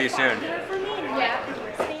 We'll see you soon.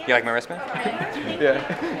 Yeah. You like my wristband?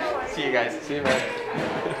 Yeah. See you guys. See you, man.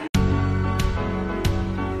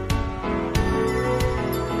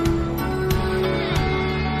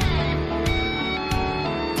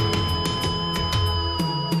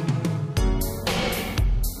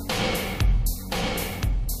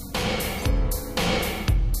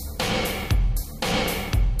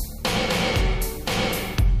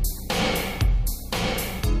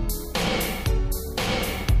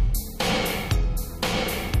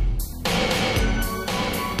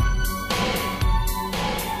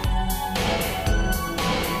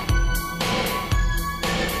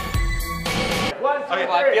 Okay,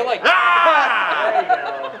 I feel like. There you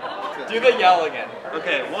go. Do the yell again.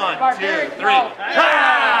 Okay, 1, 2, 3.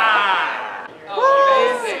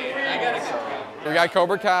 Amazing. I gotta go. We got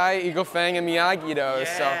Cobra Kai, Eagle Fang, and Miyagi-Do.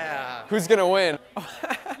 So who's gonna win?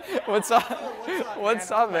 What's up?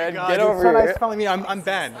 What's up, man? God, Get dude, over so here. nice to meet me. I'm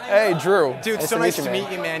Ben. Hey, Drew. Dude, nice so nice to man.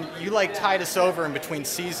 meet you, man. You like tied us over in between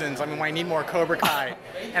seasons. I mean, when I need more Cobra Kai.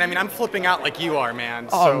 And I mean, I'm flipping out like you are, man.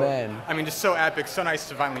 Oh, So, man. I mean, just so epic. So nice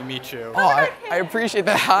to finally meet you. Oh, I appreciate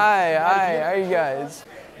that. Hi, how are you guys?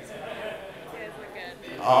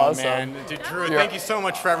 Oh, Awesome. man. Dude, Drew, Yeah. thank you so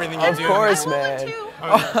much for everything you do. Of course, man.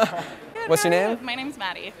 What's your name? My name's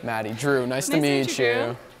Maddie. Maddie. Drew, nice to meet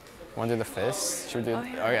you. Want to do the fist? Should we do?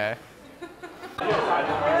 Okay.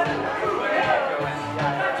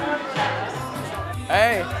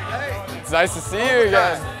 Hey, it's nice to see you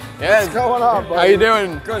again. Yes. What's going on, buddy? How you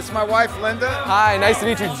doing? Good. It's my wife, Linda. Hi, nice to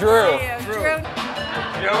meet you, Drew.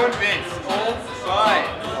 Joe and Vince, old fight.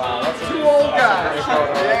 Wow, that's 2 old guys.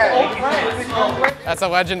 Yeah. Old friends. That's a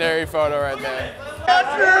legendary photo right there.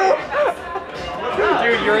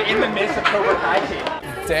 Dude, you're in the midst of Cobra Kai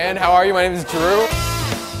Kid. Dan, how are you? My name is Drew.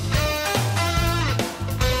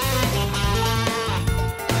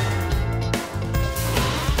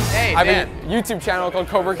 Hey, I Dan. have a YouTube channel called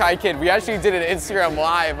Cobra Kai Kid. We actually did an Instagram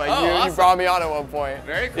live. Like Oh, you awesome. brought me on at one point.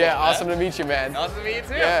 Very cool, Yeah, man. awesome to meet you, man. Awesome to meet you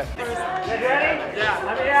too. Yeah. Ready? Yeah.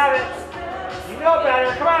 Let me have it. You know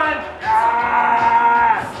better. Come on.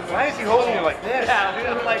 Why is he holding you like this? Yeah,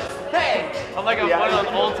 I'm like, hey. I'm like one of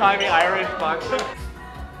those old-timey Irish boxers.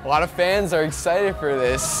 A lot of fans are excited for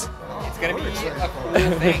this. It's gonna be a cool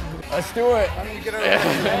thing. Let's do it.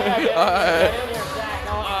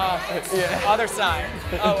 Yeah. Other side.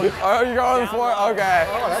 Oh, you're going for it? Okay.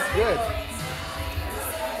 Oh, that's good.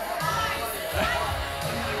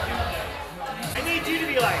 I need you to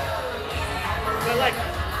be like,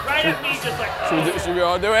 right at me, just like. Should we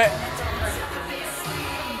all do it?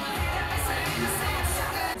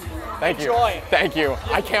 Thank you. Enjoy it. Thank you.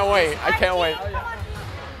 I can't wait. I can't wait.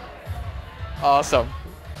 Awesome.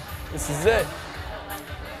 This is it.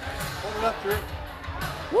 Hold it up, Drew.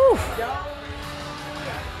 Woo.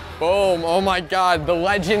 Boom. Oh my God. The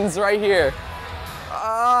legends right here.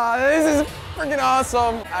 This is freaking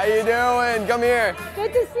awesome. How you doing? Come here.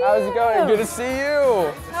 Good to see you. How's it going? Good to see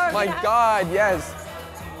you. My God, yes.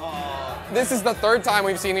 This is the 3rd time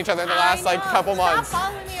we've seen each other in the last like couple months.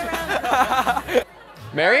 Stop following me around.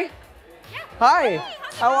 Mary? Yeah. Hi.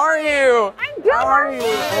 How are you? I'm good. How are you?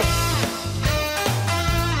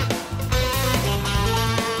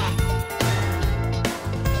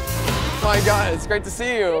 Oh my God, it's great to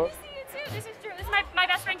see you. Good to see you too. This is Drew. This is my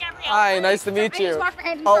best friend Gabrielle. Hi, nice to meet I you. just walked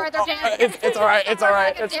behind. Sorry, they're jams. It's all right. It's all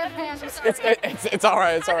right. It's all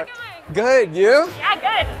right. It's all right. Good. You? Yeah,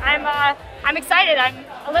 good. I'm excited. I'm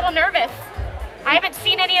a little nervous. I haven't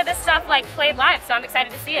seen any of this stuff like played live, so I'm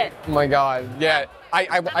excited to see it. Oh my God. Yeah.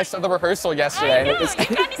 I saw the rehearsal yesterday. I know. You got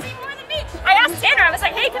to see more than me. I asked Tanner. I was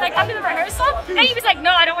like, hey, can I come to the rehearsal? And he was like,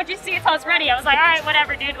 no, I don't want you to see it until it's ready. I was like, all right,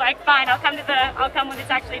 whatever, dude. Like, fine. I'll come when it's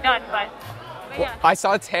actually done. But yeah. I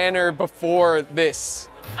saw Tanner before this.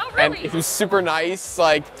 Oh, really? And he was super nice,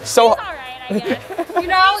 like, so... He's all right, I guess. You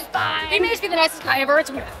know, he may just be the nicest guy ever.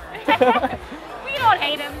 It's whatever. We don't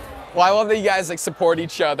hate him. Well, I love that you guys, like, support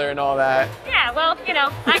each other and all that. Yeah, well, you know,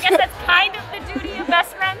 I guess that's kind of the duty of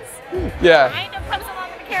best friends. Yeah. Kind of comes along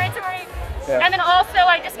with the territory. Yeah. And then also,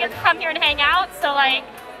 I just get to come here and hang out, so, like,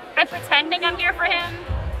 I'm pretending I'm here for him.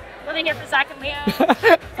 Really here for Zach and Leo.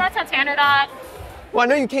 That's how Tanner died. Well, I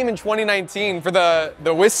know you came in 2019 for the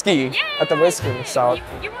whiskey at the whiskey, so.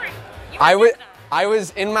 I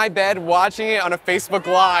was in my bed watching it on a Facebook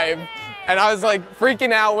Live, and I was like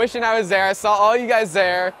freaking out, wishing I was there. I saw all you guys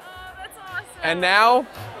there. That's awesome. And now?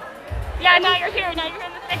 Yeah, now you're here. Now you're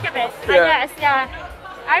in the thick of it. Yeah. I guess, yeah.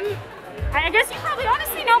 I guess you probably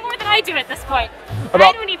honestly know more than I do at this point. I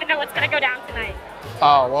don't even know what's gonna go down tonight.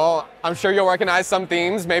 Oh, well, I'm sure you'll recognize some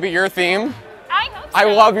themes, maybe your theme. I hope so. I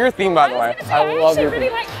love your theme, by the way. I love your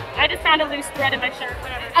theme. I just found a loose thread in my shirt,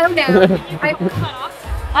 whatever. I don't know. I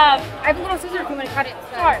I have a little scissor if you want to cut it.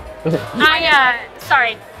 Sure.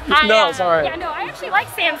 Sorry. No, it's all right. Yeah, no, I actually like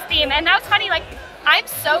Sam's theme, and that was funny, like, I'm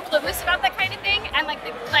so clueless about that kind of thing, and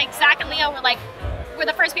like Zach and Leo were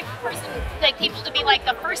the first people to be like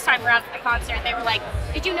the first time around at the concert. They were like,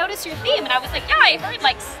 "Did you notice your theme?" And I was like, "Yeah, I heard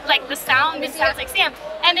like the sound. It sounds like Sam."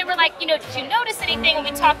 And they were like, "You know, did you notice anything?" And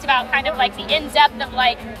we talked about kind of like the in-depth of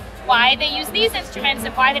like why they use these instruments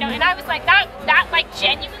and why they don't. And I was like, that like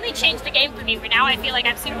genuinely changed the game for me. Where now I feel like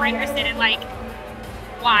I'm super interested in like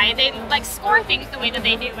why they like score things the way that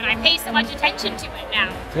they do, and I pay so much attention to it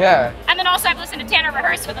now. Yeah. And then also I've listened to Tanner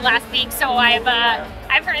rehearse for the last week, so I've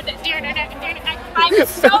heard that. I'm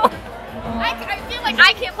so. I feel like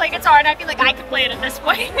I can't play guitar, and I feel like I could play it at this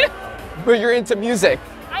point. But you're into music.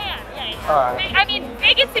 I am. Yeah. I mean,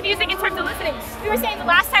 big into music in terms of listening. We were saying the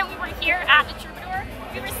last time we were here at the Troubadour,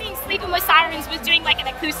 we were seeing Sleeping with Sirens was doing like an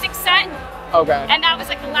acoustic set. Okay. And that was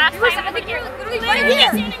like the last time we were here.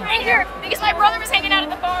 Standing right here because my brother was hanging out at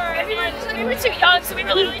the bar, and we were too young, so we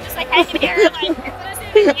were literally just like hanging here, like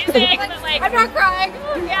listening to music. But like, I'm not crying.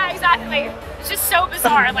 Yeah, exactly. It's just so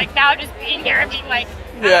bizarre. Like now, just being here and being like,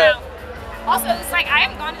 I don't know. Also, it's like I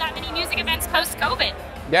haven't gone to that many music events post-COVID.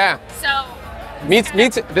 Yeah. So. Me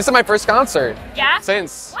too. This is my first concert. Yeah.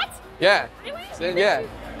 Since. What? Yeah. Really? Yeah.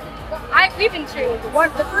 We've been to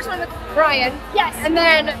the first one with Brian. Yes. And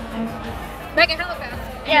then Mega Halifax.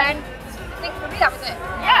 Yeah. And I think for me that was it.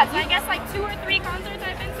 Yeah, so I guess like 2 or 3 concerts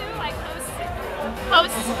I've been to, like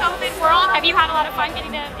post-COVID world. Have you had a lot of fun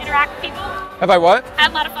getting to interact with people? Have I what? Had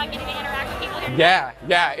a lot of fun getting to interact with people here?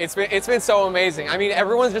 Yeah. It's been so amazing. I mean,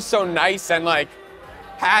 everyone's just so nice and like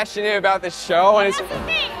passionate about the show, and that's the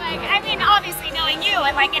thing. Like, I mean, obviously knowing you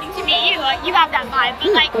and like getting to meet you, like you have that vibe.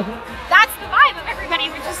 But like, that's the vibe of everybody.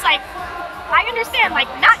 We're just like, I understand, like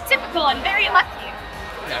not typical and very lucky.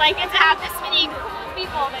 Like, and to have this many cool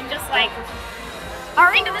people that just like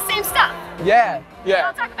are into the same stuff. Yeah.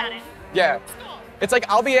 I'll talk about it. Yeah. It's like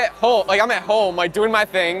I'll be at home, like I'm at home, like doing my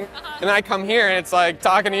thing, and then I come here and it's like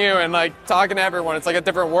talking to you and like talking to everyone. It's like a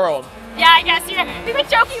different world. Yeah, I guess. We were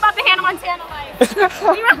joking about the Hannah Montana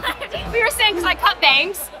life. we were saying because I cut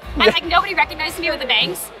bangs, and like nobody recognized me with the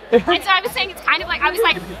bangs. And so I was saying it's kind of like, I was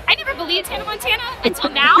like, I never believed Hannah Montana until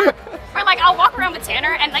now. Where like I'll walk around with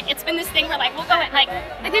Tanner, and like it's been this thing where like we'll go at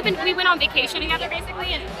we went on vacation together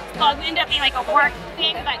basically, and well, it ended up being like a work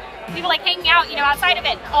thing, but we were like hanging out, you know, outside of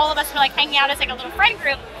it. All of us were like hanging out as like a little friend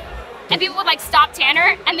group. And people would like stop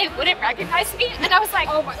Tanner and they wouldn't recognize me. And I was like,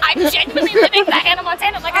 I'm genuinely living that Hannah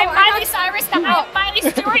Montana. Like I'm Miley Cyrus, I'm Miley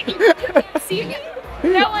Stewart, you can't see me.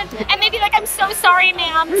 No one. And they'd be like, I'm so sorry,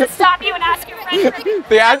 ma'am, to stop you and ask your friend.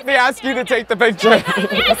 They ask you to take the picture.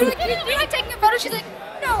 Yes, like, you're like taking a photo. She's like,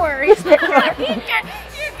 no worries. You're good.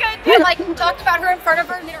 And like talked about her in front of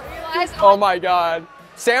her and they don't realize. Oh my God.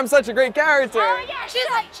 Sam's such a great character. Oh yeah, she's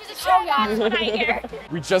a show yacht when I hear.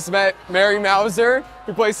 We just met Mary Mauser,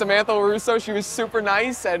 who plays Samantha LaRusso. She was super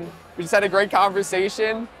nice, and we just had a great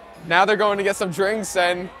conversation. Now they're going to get some drinks,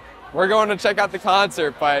 and we're going to check out the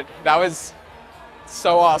concert, but that was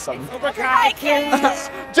so awesome. Cobra Kai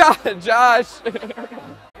kids. Josh.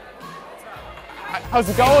 How's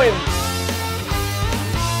it going?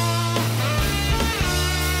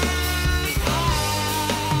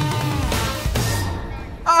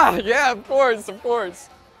 Ah, yeah, of course.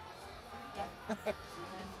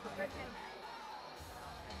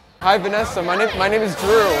 Hi, Vanessa. My name is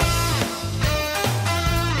Drew.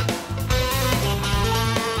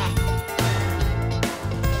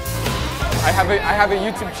 I have a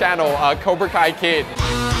YouTube channel, Cobra Kai Kid.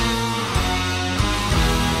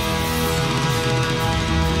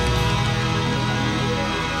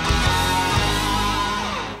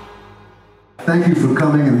 Thank you for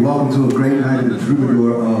coming and welcome to a great night at the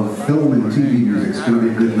Troubadour of film and TV music. It's going to be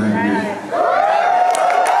a good night of music.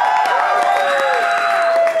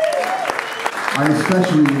 I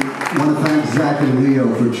especially want to thank Zach and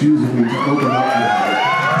Leo for choosing me to open up tonight.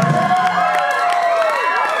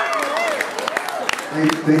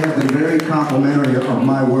 They have been very complimentary of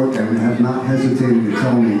my work and have not hesitated to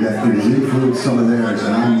tell me that it has influenced some of theirs,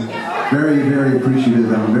 and I'm very, very appreciative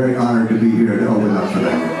and I'm very honored to be here to open up for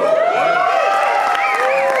them.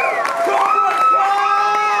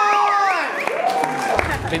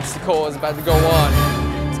 Vince DiCola is about to go on.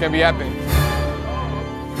 It's gonna be epic.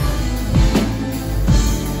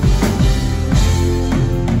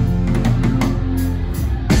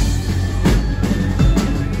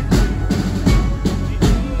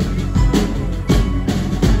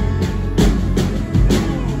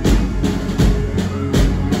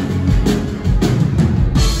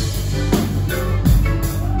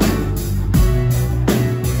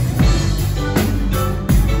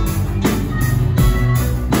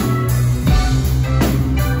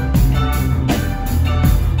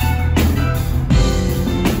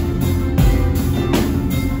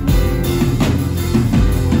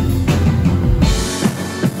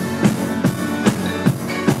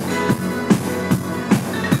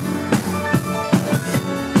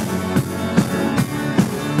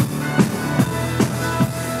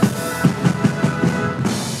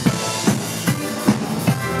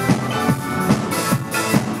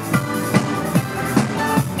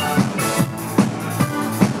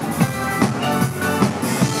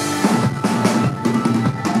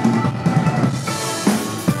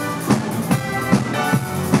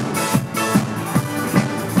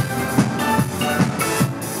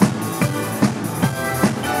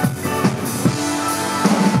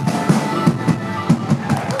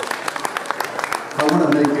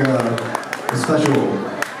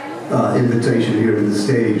 Invitation here to the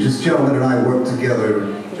stage. This gentleman and I worked together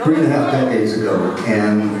 3.5 decades ago,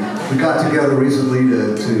 and we got together recently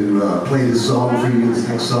to play this song for you, this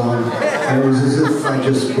next song, and it was as if I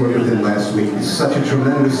just worked with him last week. He's such a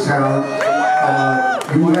tremendous talent.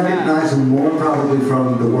 You recognize him more probably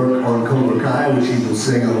from the work on Cobra Kai, which he will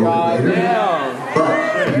sing a little bit later.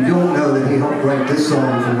 But you don't know that he helped write this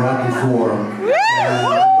song from Rocky IV. And I'd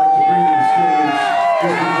like to bring to the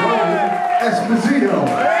stage Mr.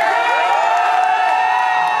 Esposito.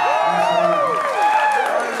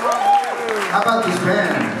 How about this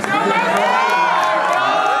band?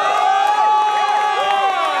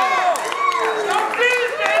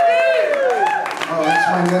 Oh, that's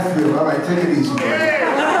my nephew. All right, take it easy, buddy.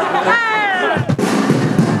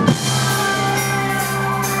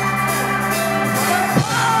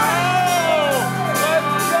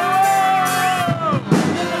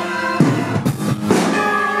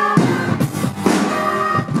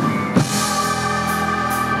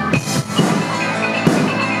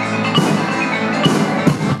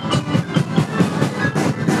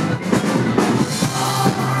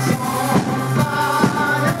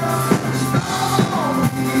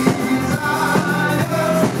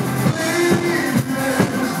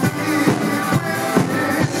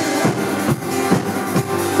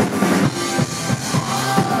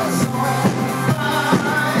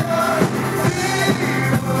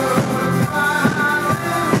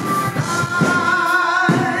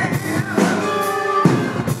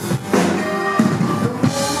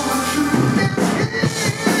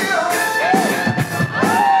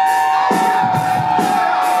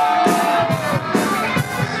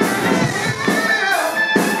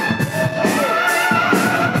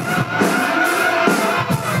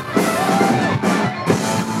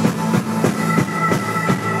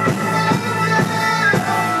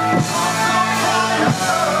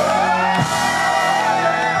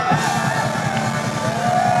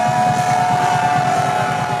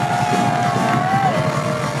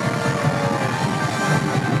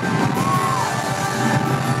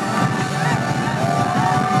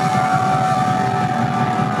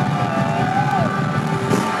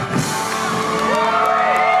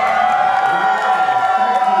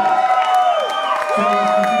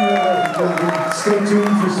 Stay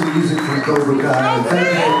tuned for some music from Cobra Kai. Thank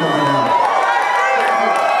you for coming out.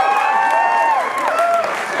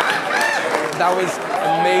 That was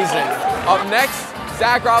amazing. Up next,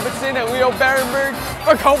 Zach Robinson and Leo Birenberg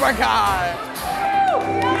for Cobra Kai.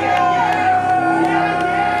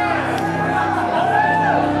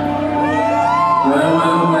 Well,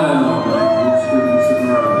 my students of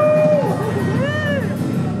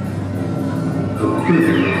the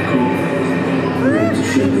quiver of Cobras ready to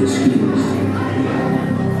shed their skins.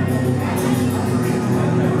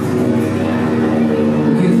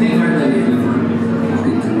 If you think I let anyone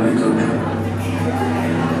get to my culture,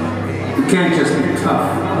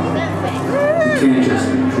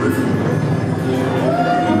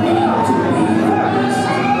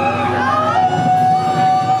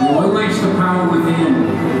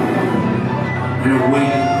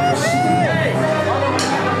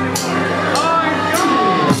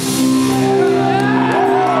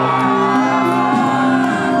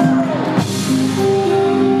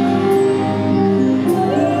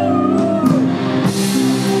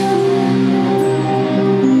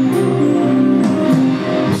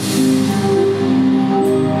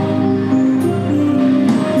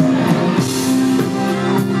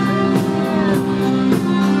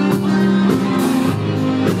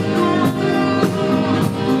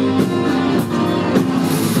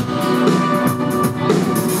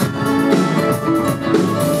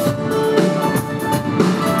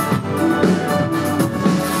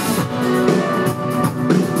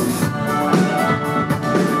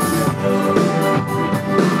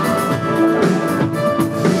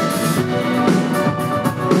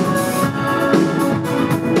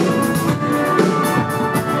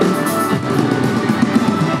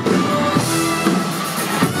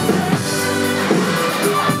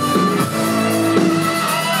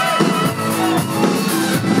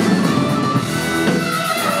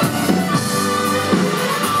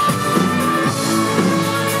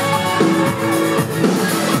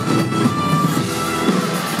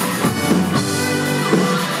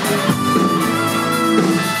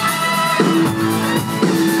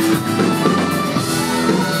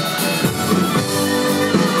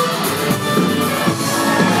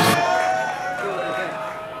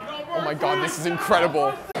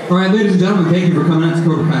 incredible. All right, ladies and gentlemen, thank you for coming out to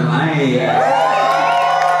Cobra Kai Live.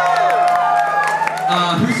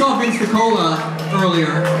 Who saw Vince DiCola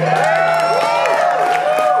earlier?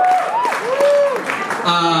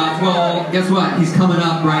 Well, guess what? He's coming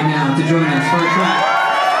up right now to join us for a track.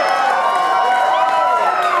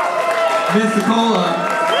 Vince DiCola.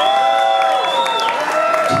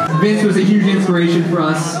 Vince was a huge inspiration for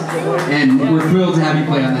us, and we're thrilled to have you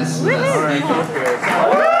play on this. Thank you.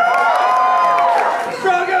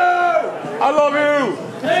 I love you!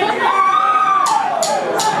 Thank you!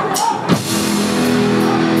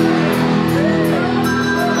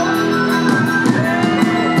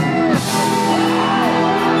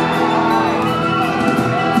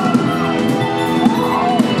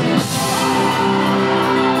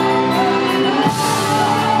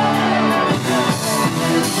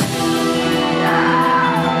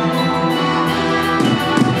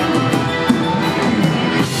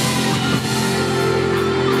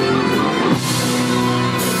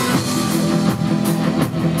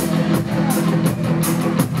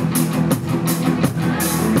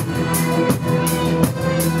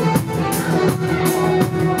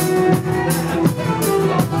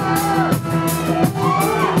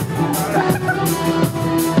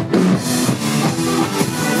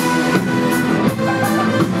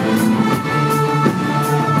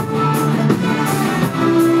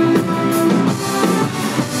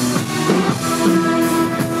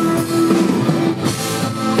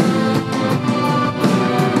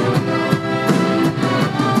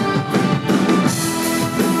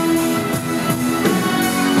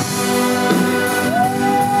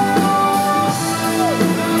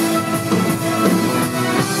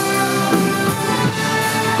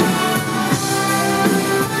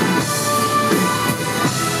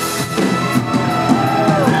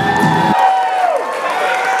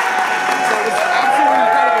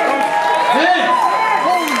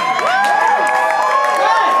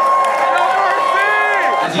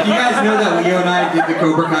 Did you guys know that Leo and I did the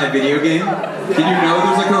Cobra Kai video game? Did you know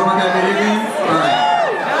there's a Cobra Kai video game?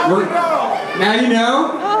 Alright. Now you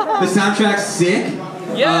know. The soundtrack's sick.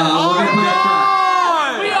 Yeah. We're gonna play a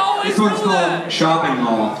track. This one's called Shopping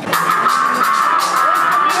Mall.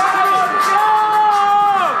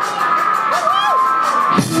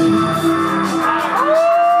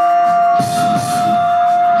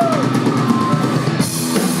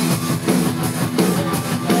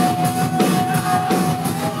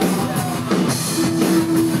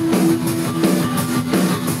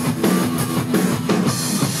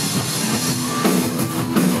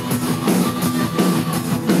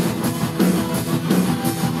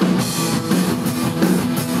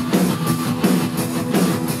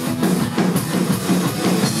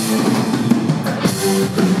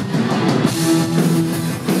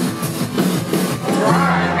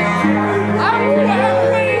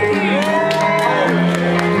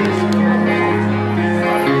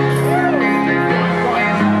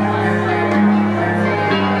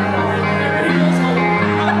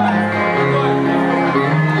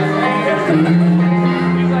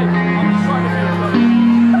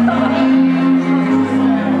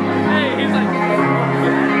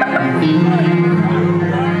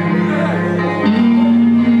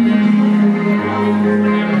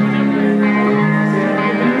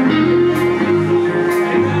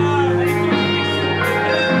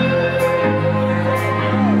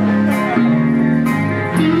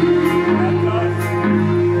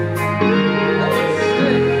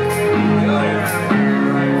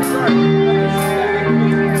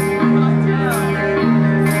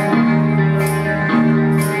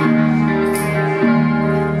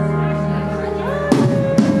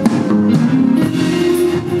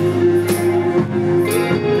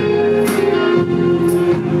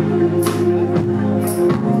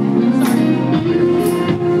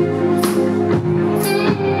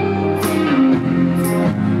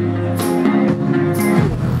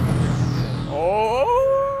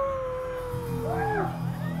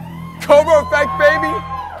 Cobra Effect, baby!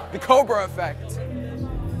 The Cobra Effect.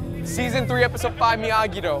 Season 3, Episode 5,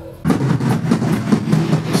 Miyagi-Do.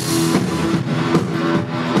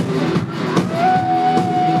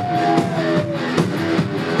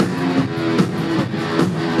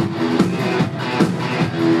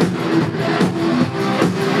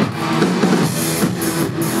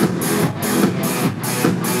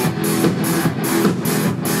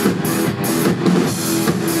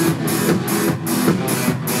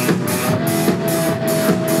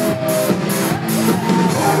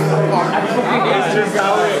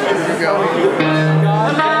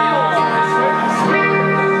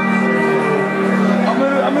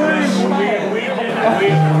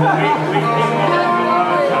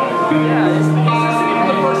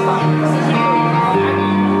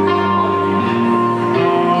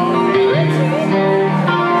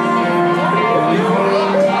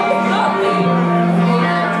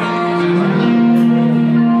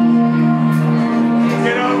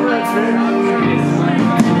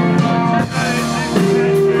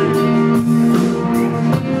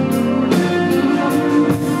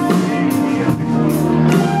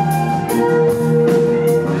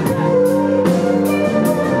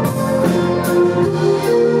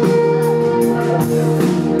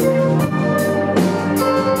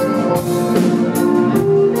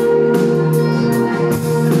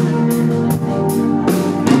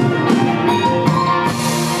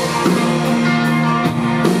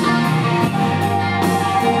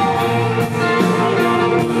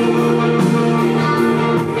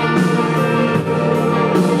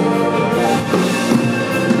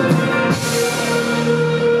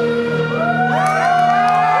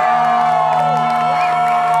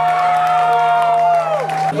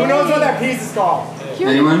 stall.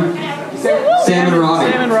 Anyone? Sam and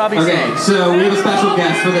Robbie. Sam and Robbie. Okay, so we have a special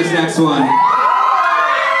guest for this next one.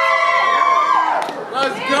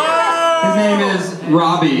 Let's go! His name is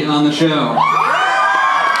Robbie on the show.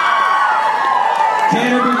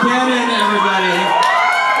 Tanner Buchanan, everybody.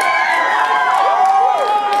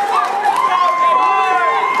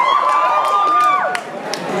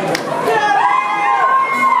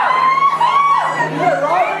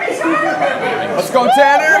 Let's go,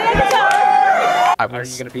 Tanner! Are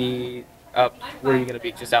you gonna be up? Where are you gonna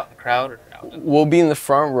be? Just out in the crowd, or out? We'll be in the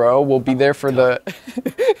front row. We'll be there for the.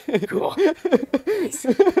 Cool. Tear it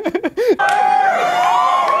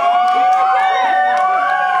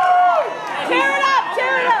up!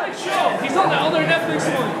 Tear it up! He's on the other Netflix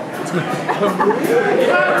one.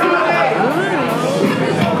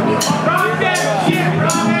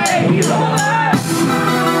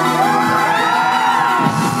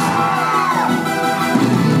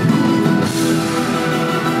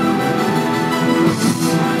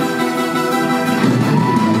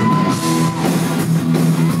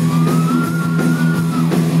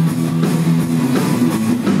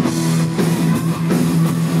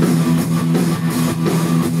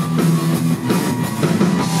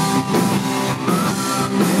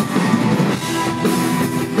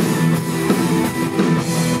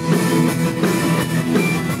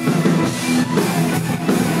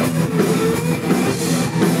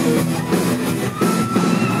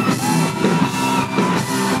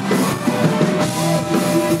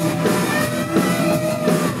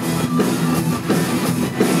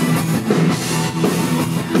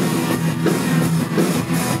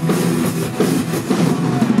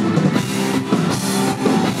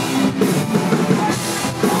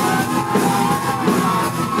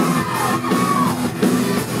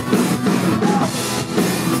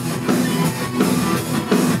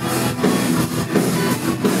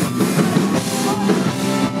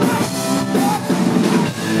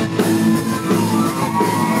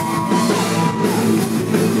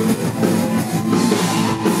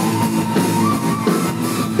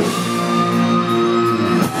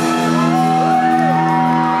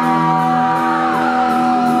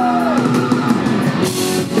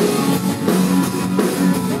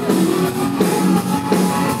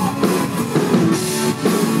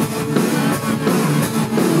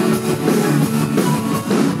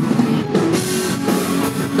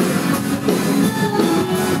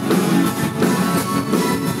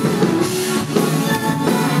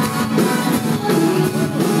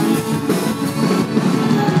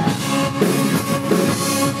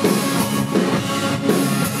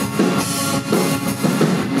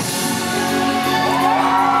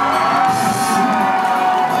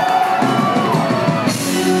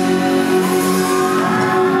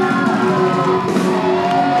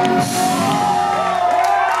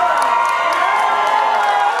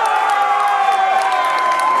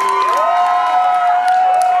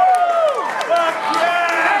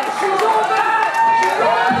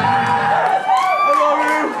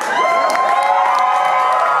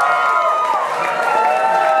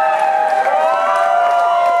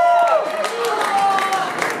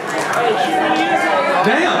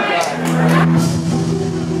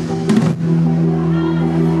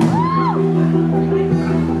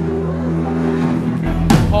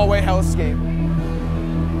 Hallway hellscape.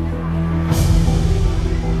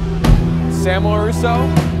 Sam LaRusso,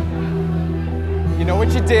 you know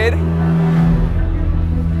what you did,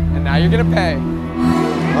 and now you're gonna pay.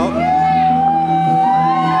 Oh,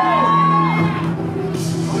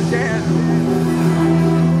 Dan.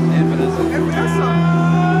 And Vanessa. And Vanessa.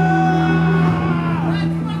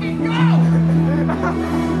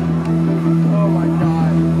 Oh my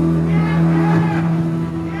God.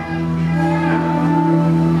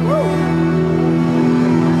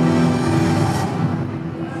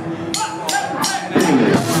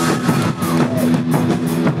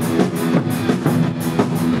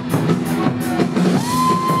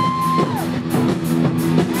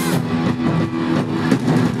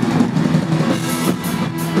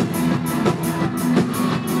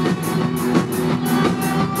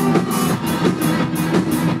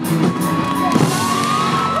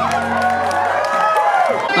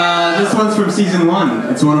 This one's from season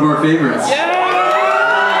 1. It's one of our favorites.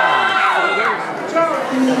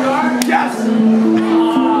 Yes!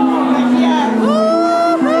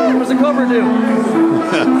 What does a Cobra do?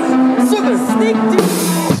 Super sneak deep.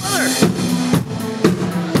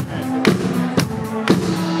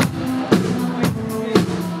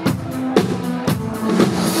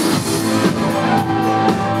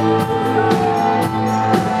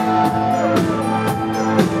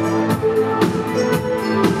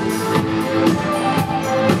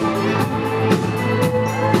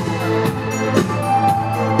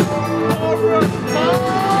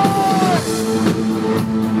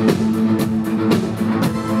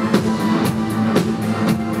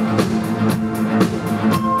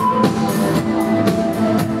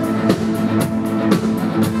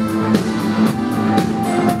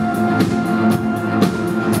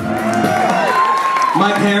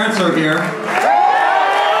 My parents are here.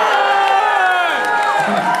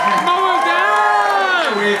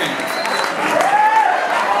 Waving.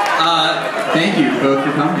 Thank you both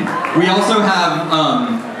for coming. We also have,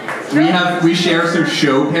 we share some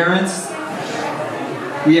show parents.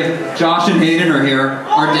 We have Josh and Hayden are here.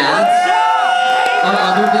 Our dads. Our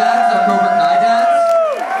other dads, our Cobra Kai dads.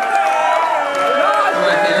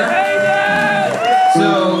 Right there.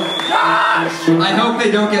 So, I hope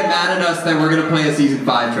they don't get mad at us that we're going to play a season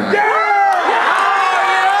 5 track.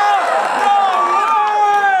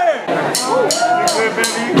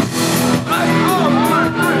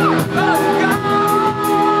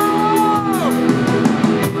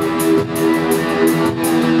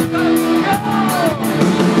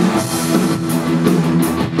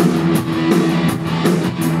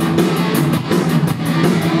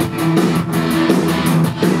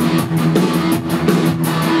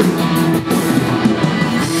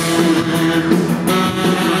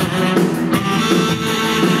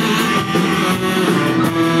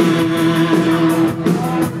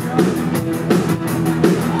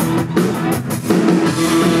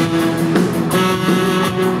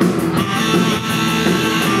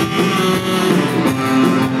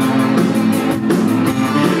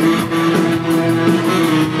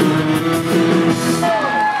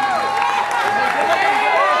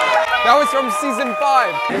 That was from season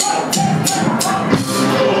 5.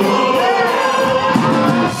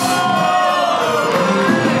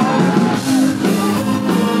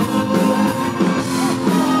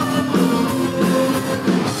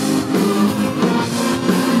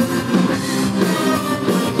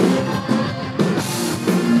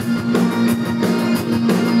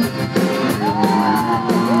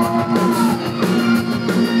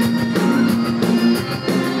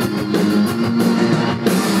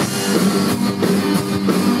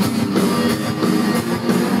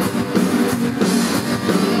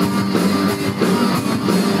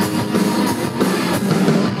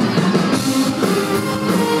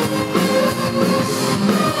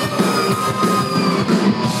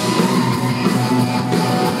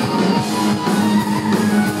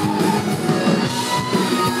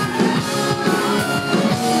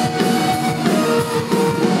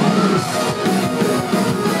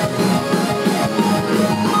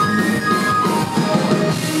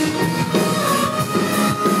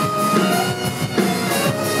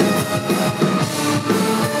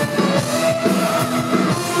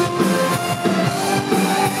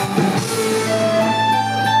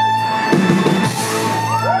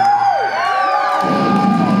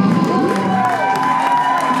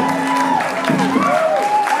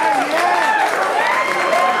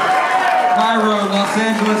 Los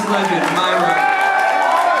Angeles legend, Myra.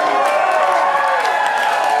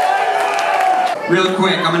 Real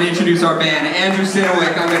quick, I'm going to introduce our band. Andrew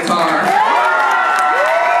Sinowick on guitar.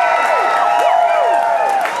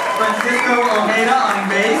 Francisco Ojeda on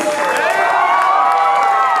bass.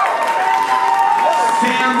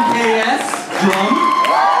 Sam KS, drum.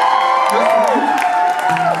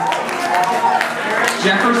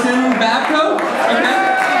 Jefferson Babco, okay.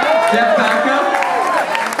 Jeff Babco.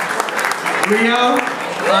 Leo,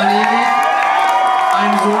 Anivi,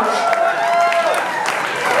 I'm Zorch.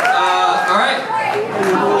 All right.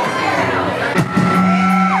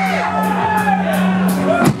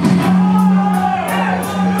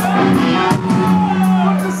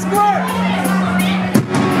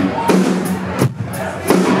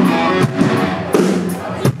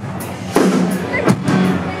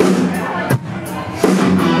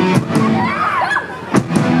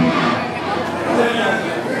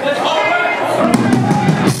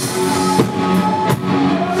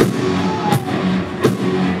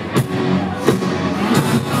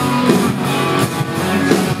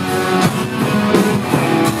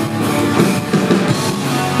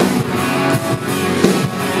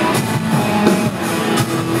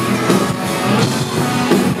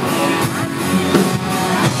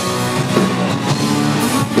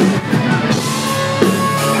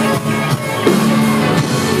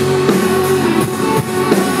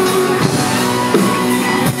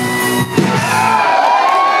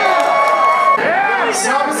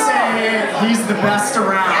 He's the best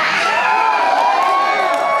around.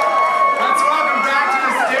 Let's welcome back to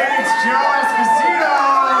the stage, Joe Esposito.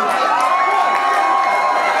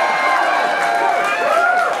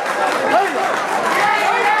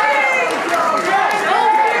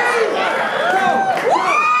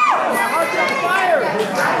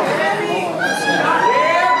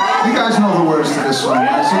 You guys know the words to this song,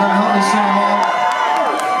 right? So you're gonna help me sing along?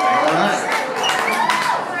 All right.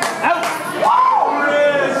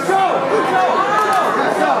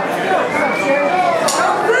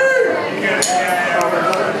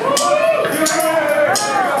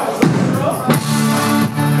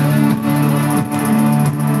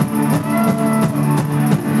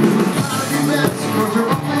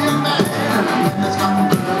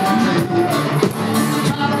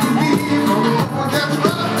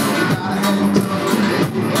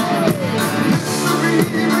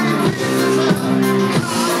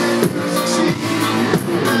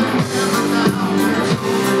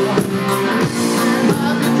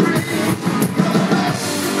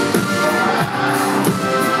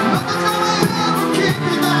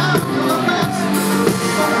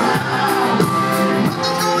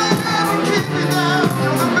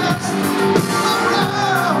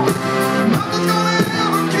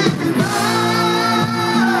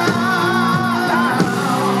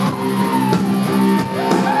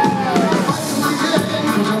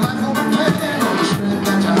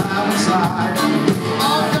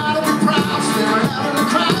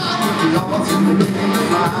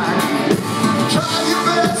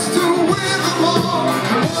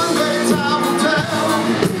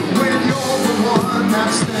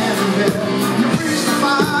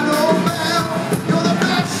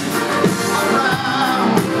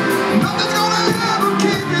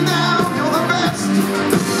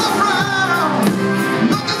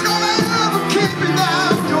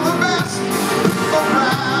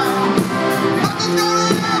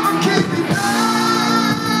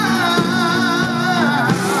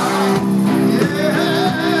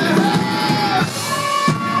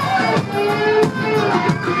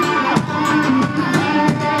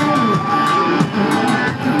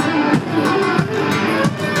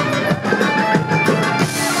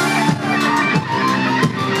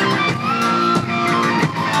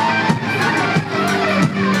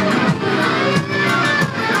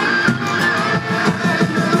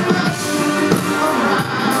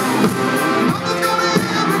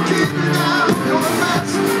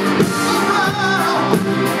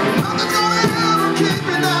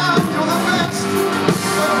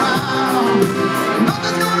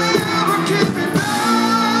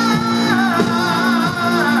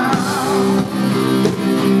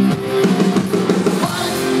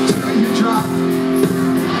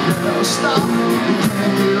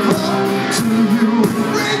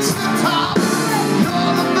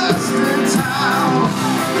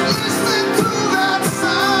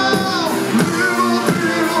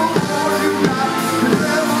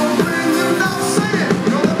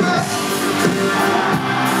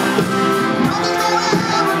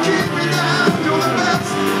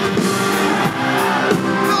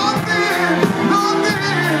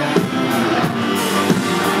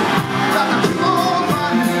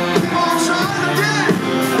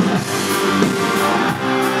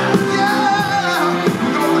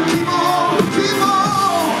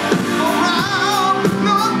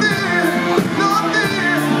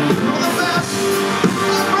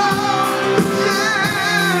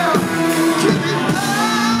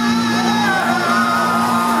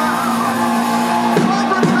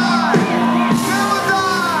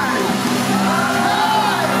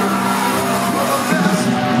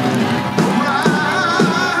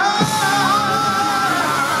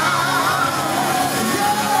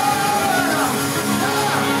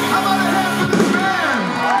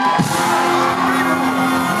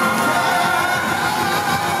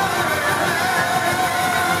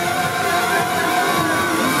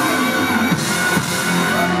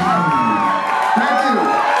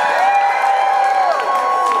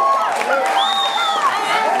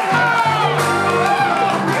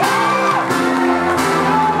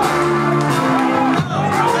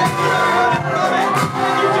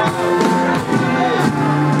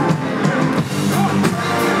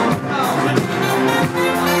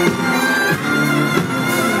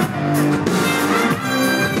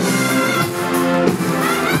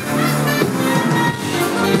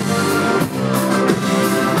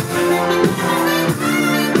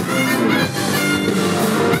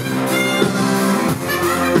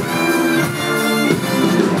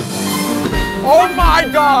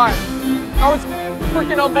 my God! That was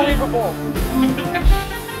freaking unbelievable.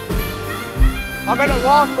 I'm at a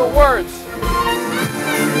loss for words.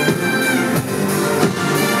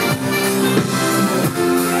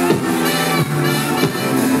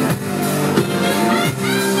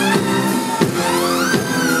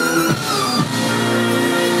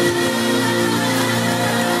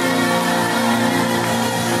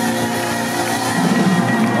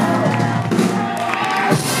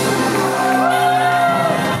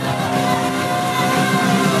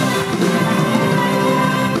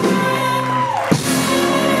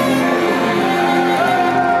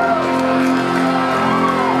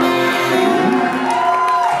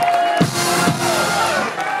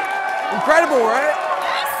 Incredible, right?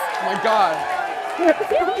 Yes. Oh my God.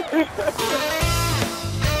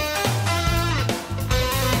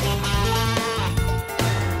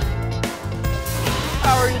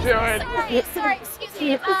 How are you doing? Sorry, excuse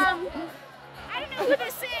me. I don't know who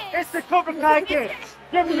this is. It's the Cobra Kai kid.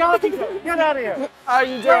 Get me Ahdoot. Get out of here. How are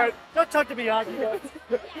you doing? Don't talk to me, Ahdoot.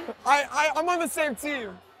 I'm on the same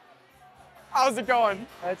team. How's it going?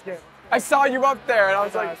 That's good. I saw you up there and I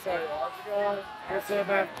was like, sorry. How's it going? Good seeing you,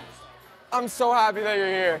 man. I'm so happy that you're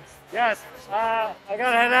here. Yes, I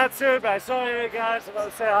gotta head out soon, but I saw you guys and I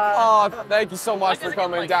was say hi. Oh, thank you so much for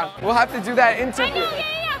coming down. We'll have to do that interview.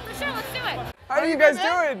 Yeah, for sure. Let's do it. How are you guys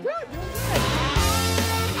doing?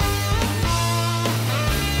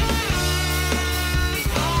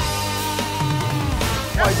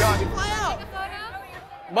 Oh my God. Fly out.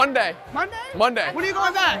 Monday. Monday? Monday. When are you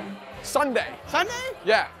going back? Sunday. Sunday?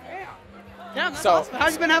 Yeah. Yeah, that's awesome.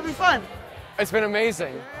 How's you been having fun? It's been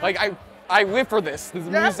amazing. Like I live for this. The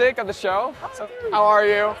music of the show. So, how are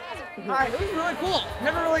you? Hi, it was really cool.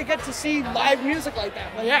 Never really get to see live music like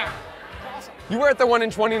that, but yeah. Awesome. You were at the one in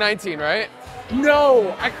 2019, right?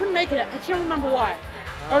 No, I couldn't make it. I can't remember why.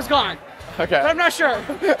 I was gone. Okay. But I'm not sure.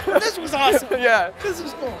 This was awesome. Yeah. This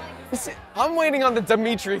was cool. I'm waiting on the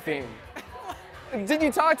Dimitri theme. Did you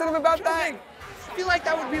talk to them about that? I feel like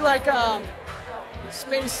that would be like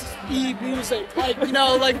space-y music. Like, you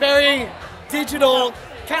know, like very digital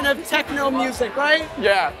kind of techno music, right?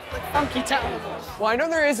 Yeah. Like funky techno. Well, I know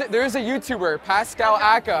there is a YouTuber, Pascal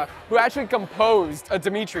Aka, who actually composed a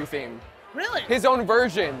Dimitri theme. Really? His own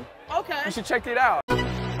version. Okay. You should check it out.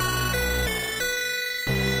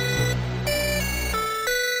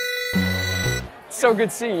 So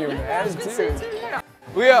good seeing you, man. Dude.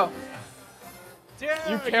 Leo. Dude,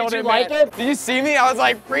 you killed it, like man. Did you see me? I was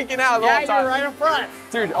like freaking out the whole time. Yeah, you're right in front.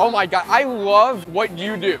 Dude, oh my God. I love what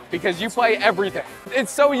you do because you play everything.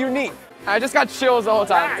 It's so unique. I just got chills the whole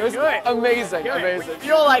time. It was amazing, amazing. We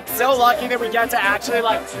feel like so lucky that we get to actually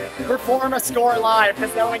like perform a score live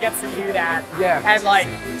because no one gets to do that. Yeah. And like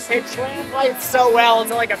it translates so well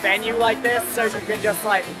into like a venue like this, so you can just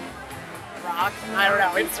like rock. I don't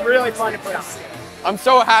know. It's really fun to put on. I'm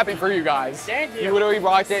so happy for you guys. Thank you. You literally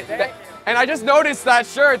rocked it. And I just noticed that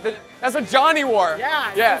shirt. That's what Johnny wore.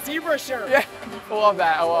 Yeah, it's a zebra shirt. Yeah, I love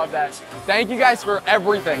that. I love that. Thank you guys for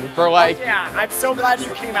everything. For like. Yeah, I'm so glad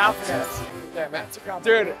you came out for this. Yeah, man.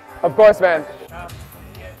 Dude, of course, man.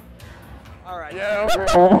 All right. Yeah,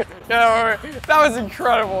 yeah, that was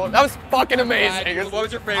incredible. That was fucking amazing. What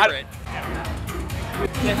was your favorite?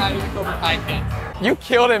 You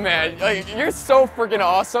killed it, man. Like, you're so freaking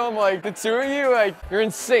awesome. Like, the two of you, like, you're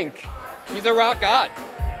in sync. He's a rock god.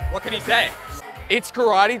 What can he say? It's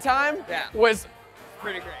Karate Time. Yeah. Was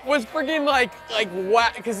pretty great. Was freaking like wow,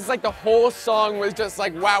 because it's like the whole song was just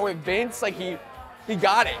like wow with Vince. Like he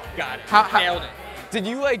got it. Got it. Nailed it. Did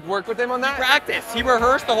you like work with him on that? He practiced. He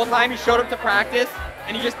rehearsed the whole time. He showed up to practice,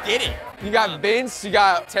 and he just did it. You got Vince, you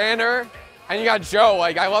got Tanner, and you got Joe.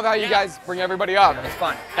 Like I love how you guys bring everybody up. It's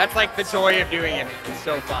fun. That's like the joy of doing it. It's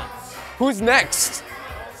so fun. Who's next?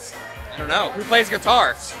 I don't know. Who plays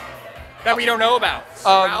guitar? That we don't know about.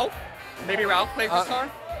 Ralph? Maybe Ralph plays guitar?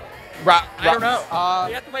 I don't know.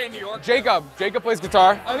 You have to play in New York. Jacob. Jacob plays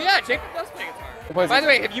guitar. Oh yeah, Jacob does play guitar. By the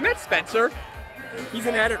way, have you met Spencer? He's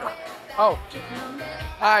an editor. Oh.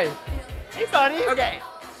 Hi. Hey, buddy. Okay.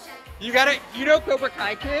 You know Cobra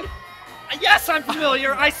Kai Kid? Yes, I'm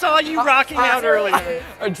familiar. I saw you rocking out earlier.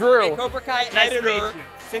 Drew. A Cobra Kai editor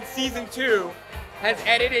since season 2 has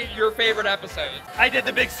edited your favorite episodes. I did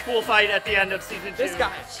the big school fight at the end of season 2. This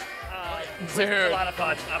guy. Dude. A lot of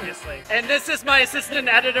fun, obviously. And this is my assistant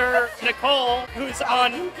editor, Nicole, who's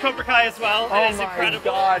on Cobra Kai as well. Oh it is incredible.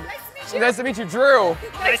 God. Nice to meet you, Drew.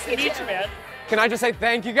 Nice to meet you, man. Can I just say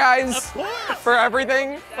thank you guys for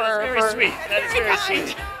everything? That is very sweet. That is very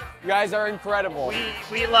sweet. You guys are incredible.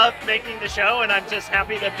 We love making the show, and I'm just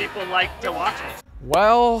happy that people like to watch it.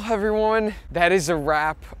 Well, everyone, that is a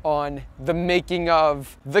wrap on the making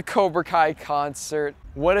of the Cobra Kai concert.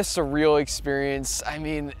 What a surreal experience. I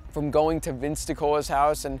mean, from going to Vince DiCola's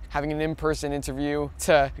house and having an in-person interview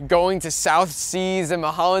to going to South Seas and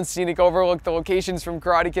Mulholland, Scenic, Overlook, the locations from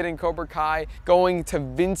Karate Kid and Cobra Kai, going to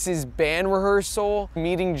Vince's band rehearsal,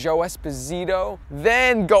 meeting Joe Esposito,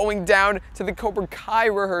 then going down to the Cobra Kai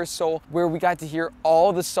rehearsal where we got to hear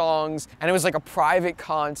all the songs and it was like a private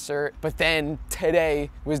concert. But then today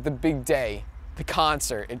was the big day, the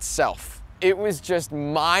concert itself. It was just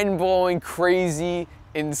mind-blowing, crazy,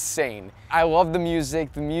 insane. I love the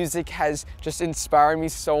music. The music has just inspired me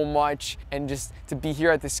so much, and just to be here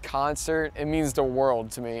at this concert, it means the world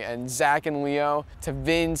to me. And Zach and Leo, to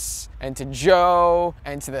Vince and to Joe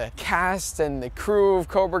and to the cast and the crew of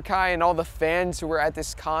Cobra Kai and all the fans who were at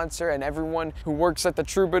this concert and everyone who works at the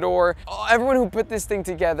Troubadour, everyone who put this thing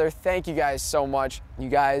together, thank you guys so much. You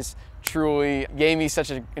guys truly gave me such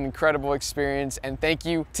an incredible experience, and thank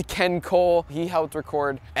you to Ken Cole. He helped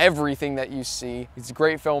record everything that you see. He's a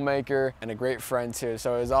great filmmaker and a great friend too,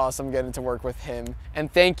 so it was awesome getting to work with him.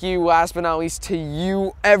 And thank you, last but not least, to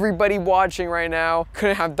you, everybody watching right now.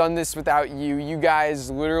 Couldn't have done this without you. You guys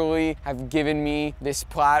literally have given me this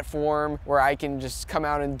platform where I can just come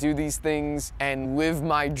out and do these things and live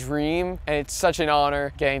my dream, and it's such an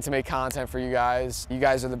honor getting to make content for you guys. You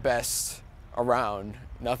guys are the best around.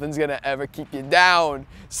 Nothing's gonna ever keep you down.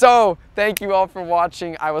 So, thank you all for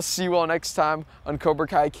watching. I will see you all next time on Cobra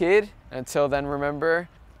Kai Kid. Until then, remember,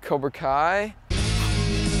 Cobra Kai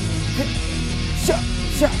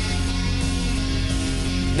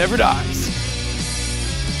never dies.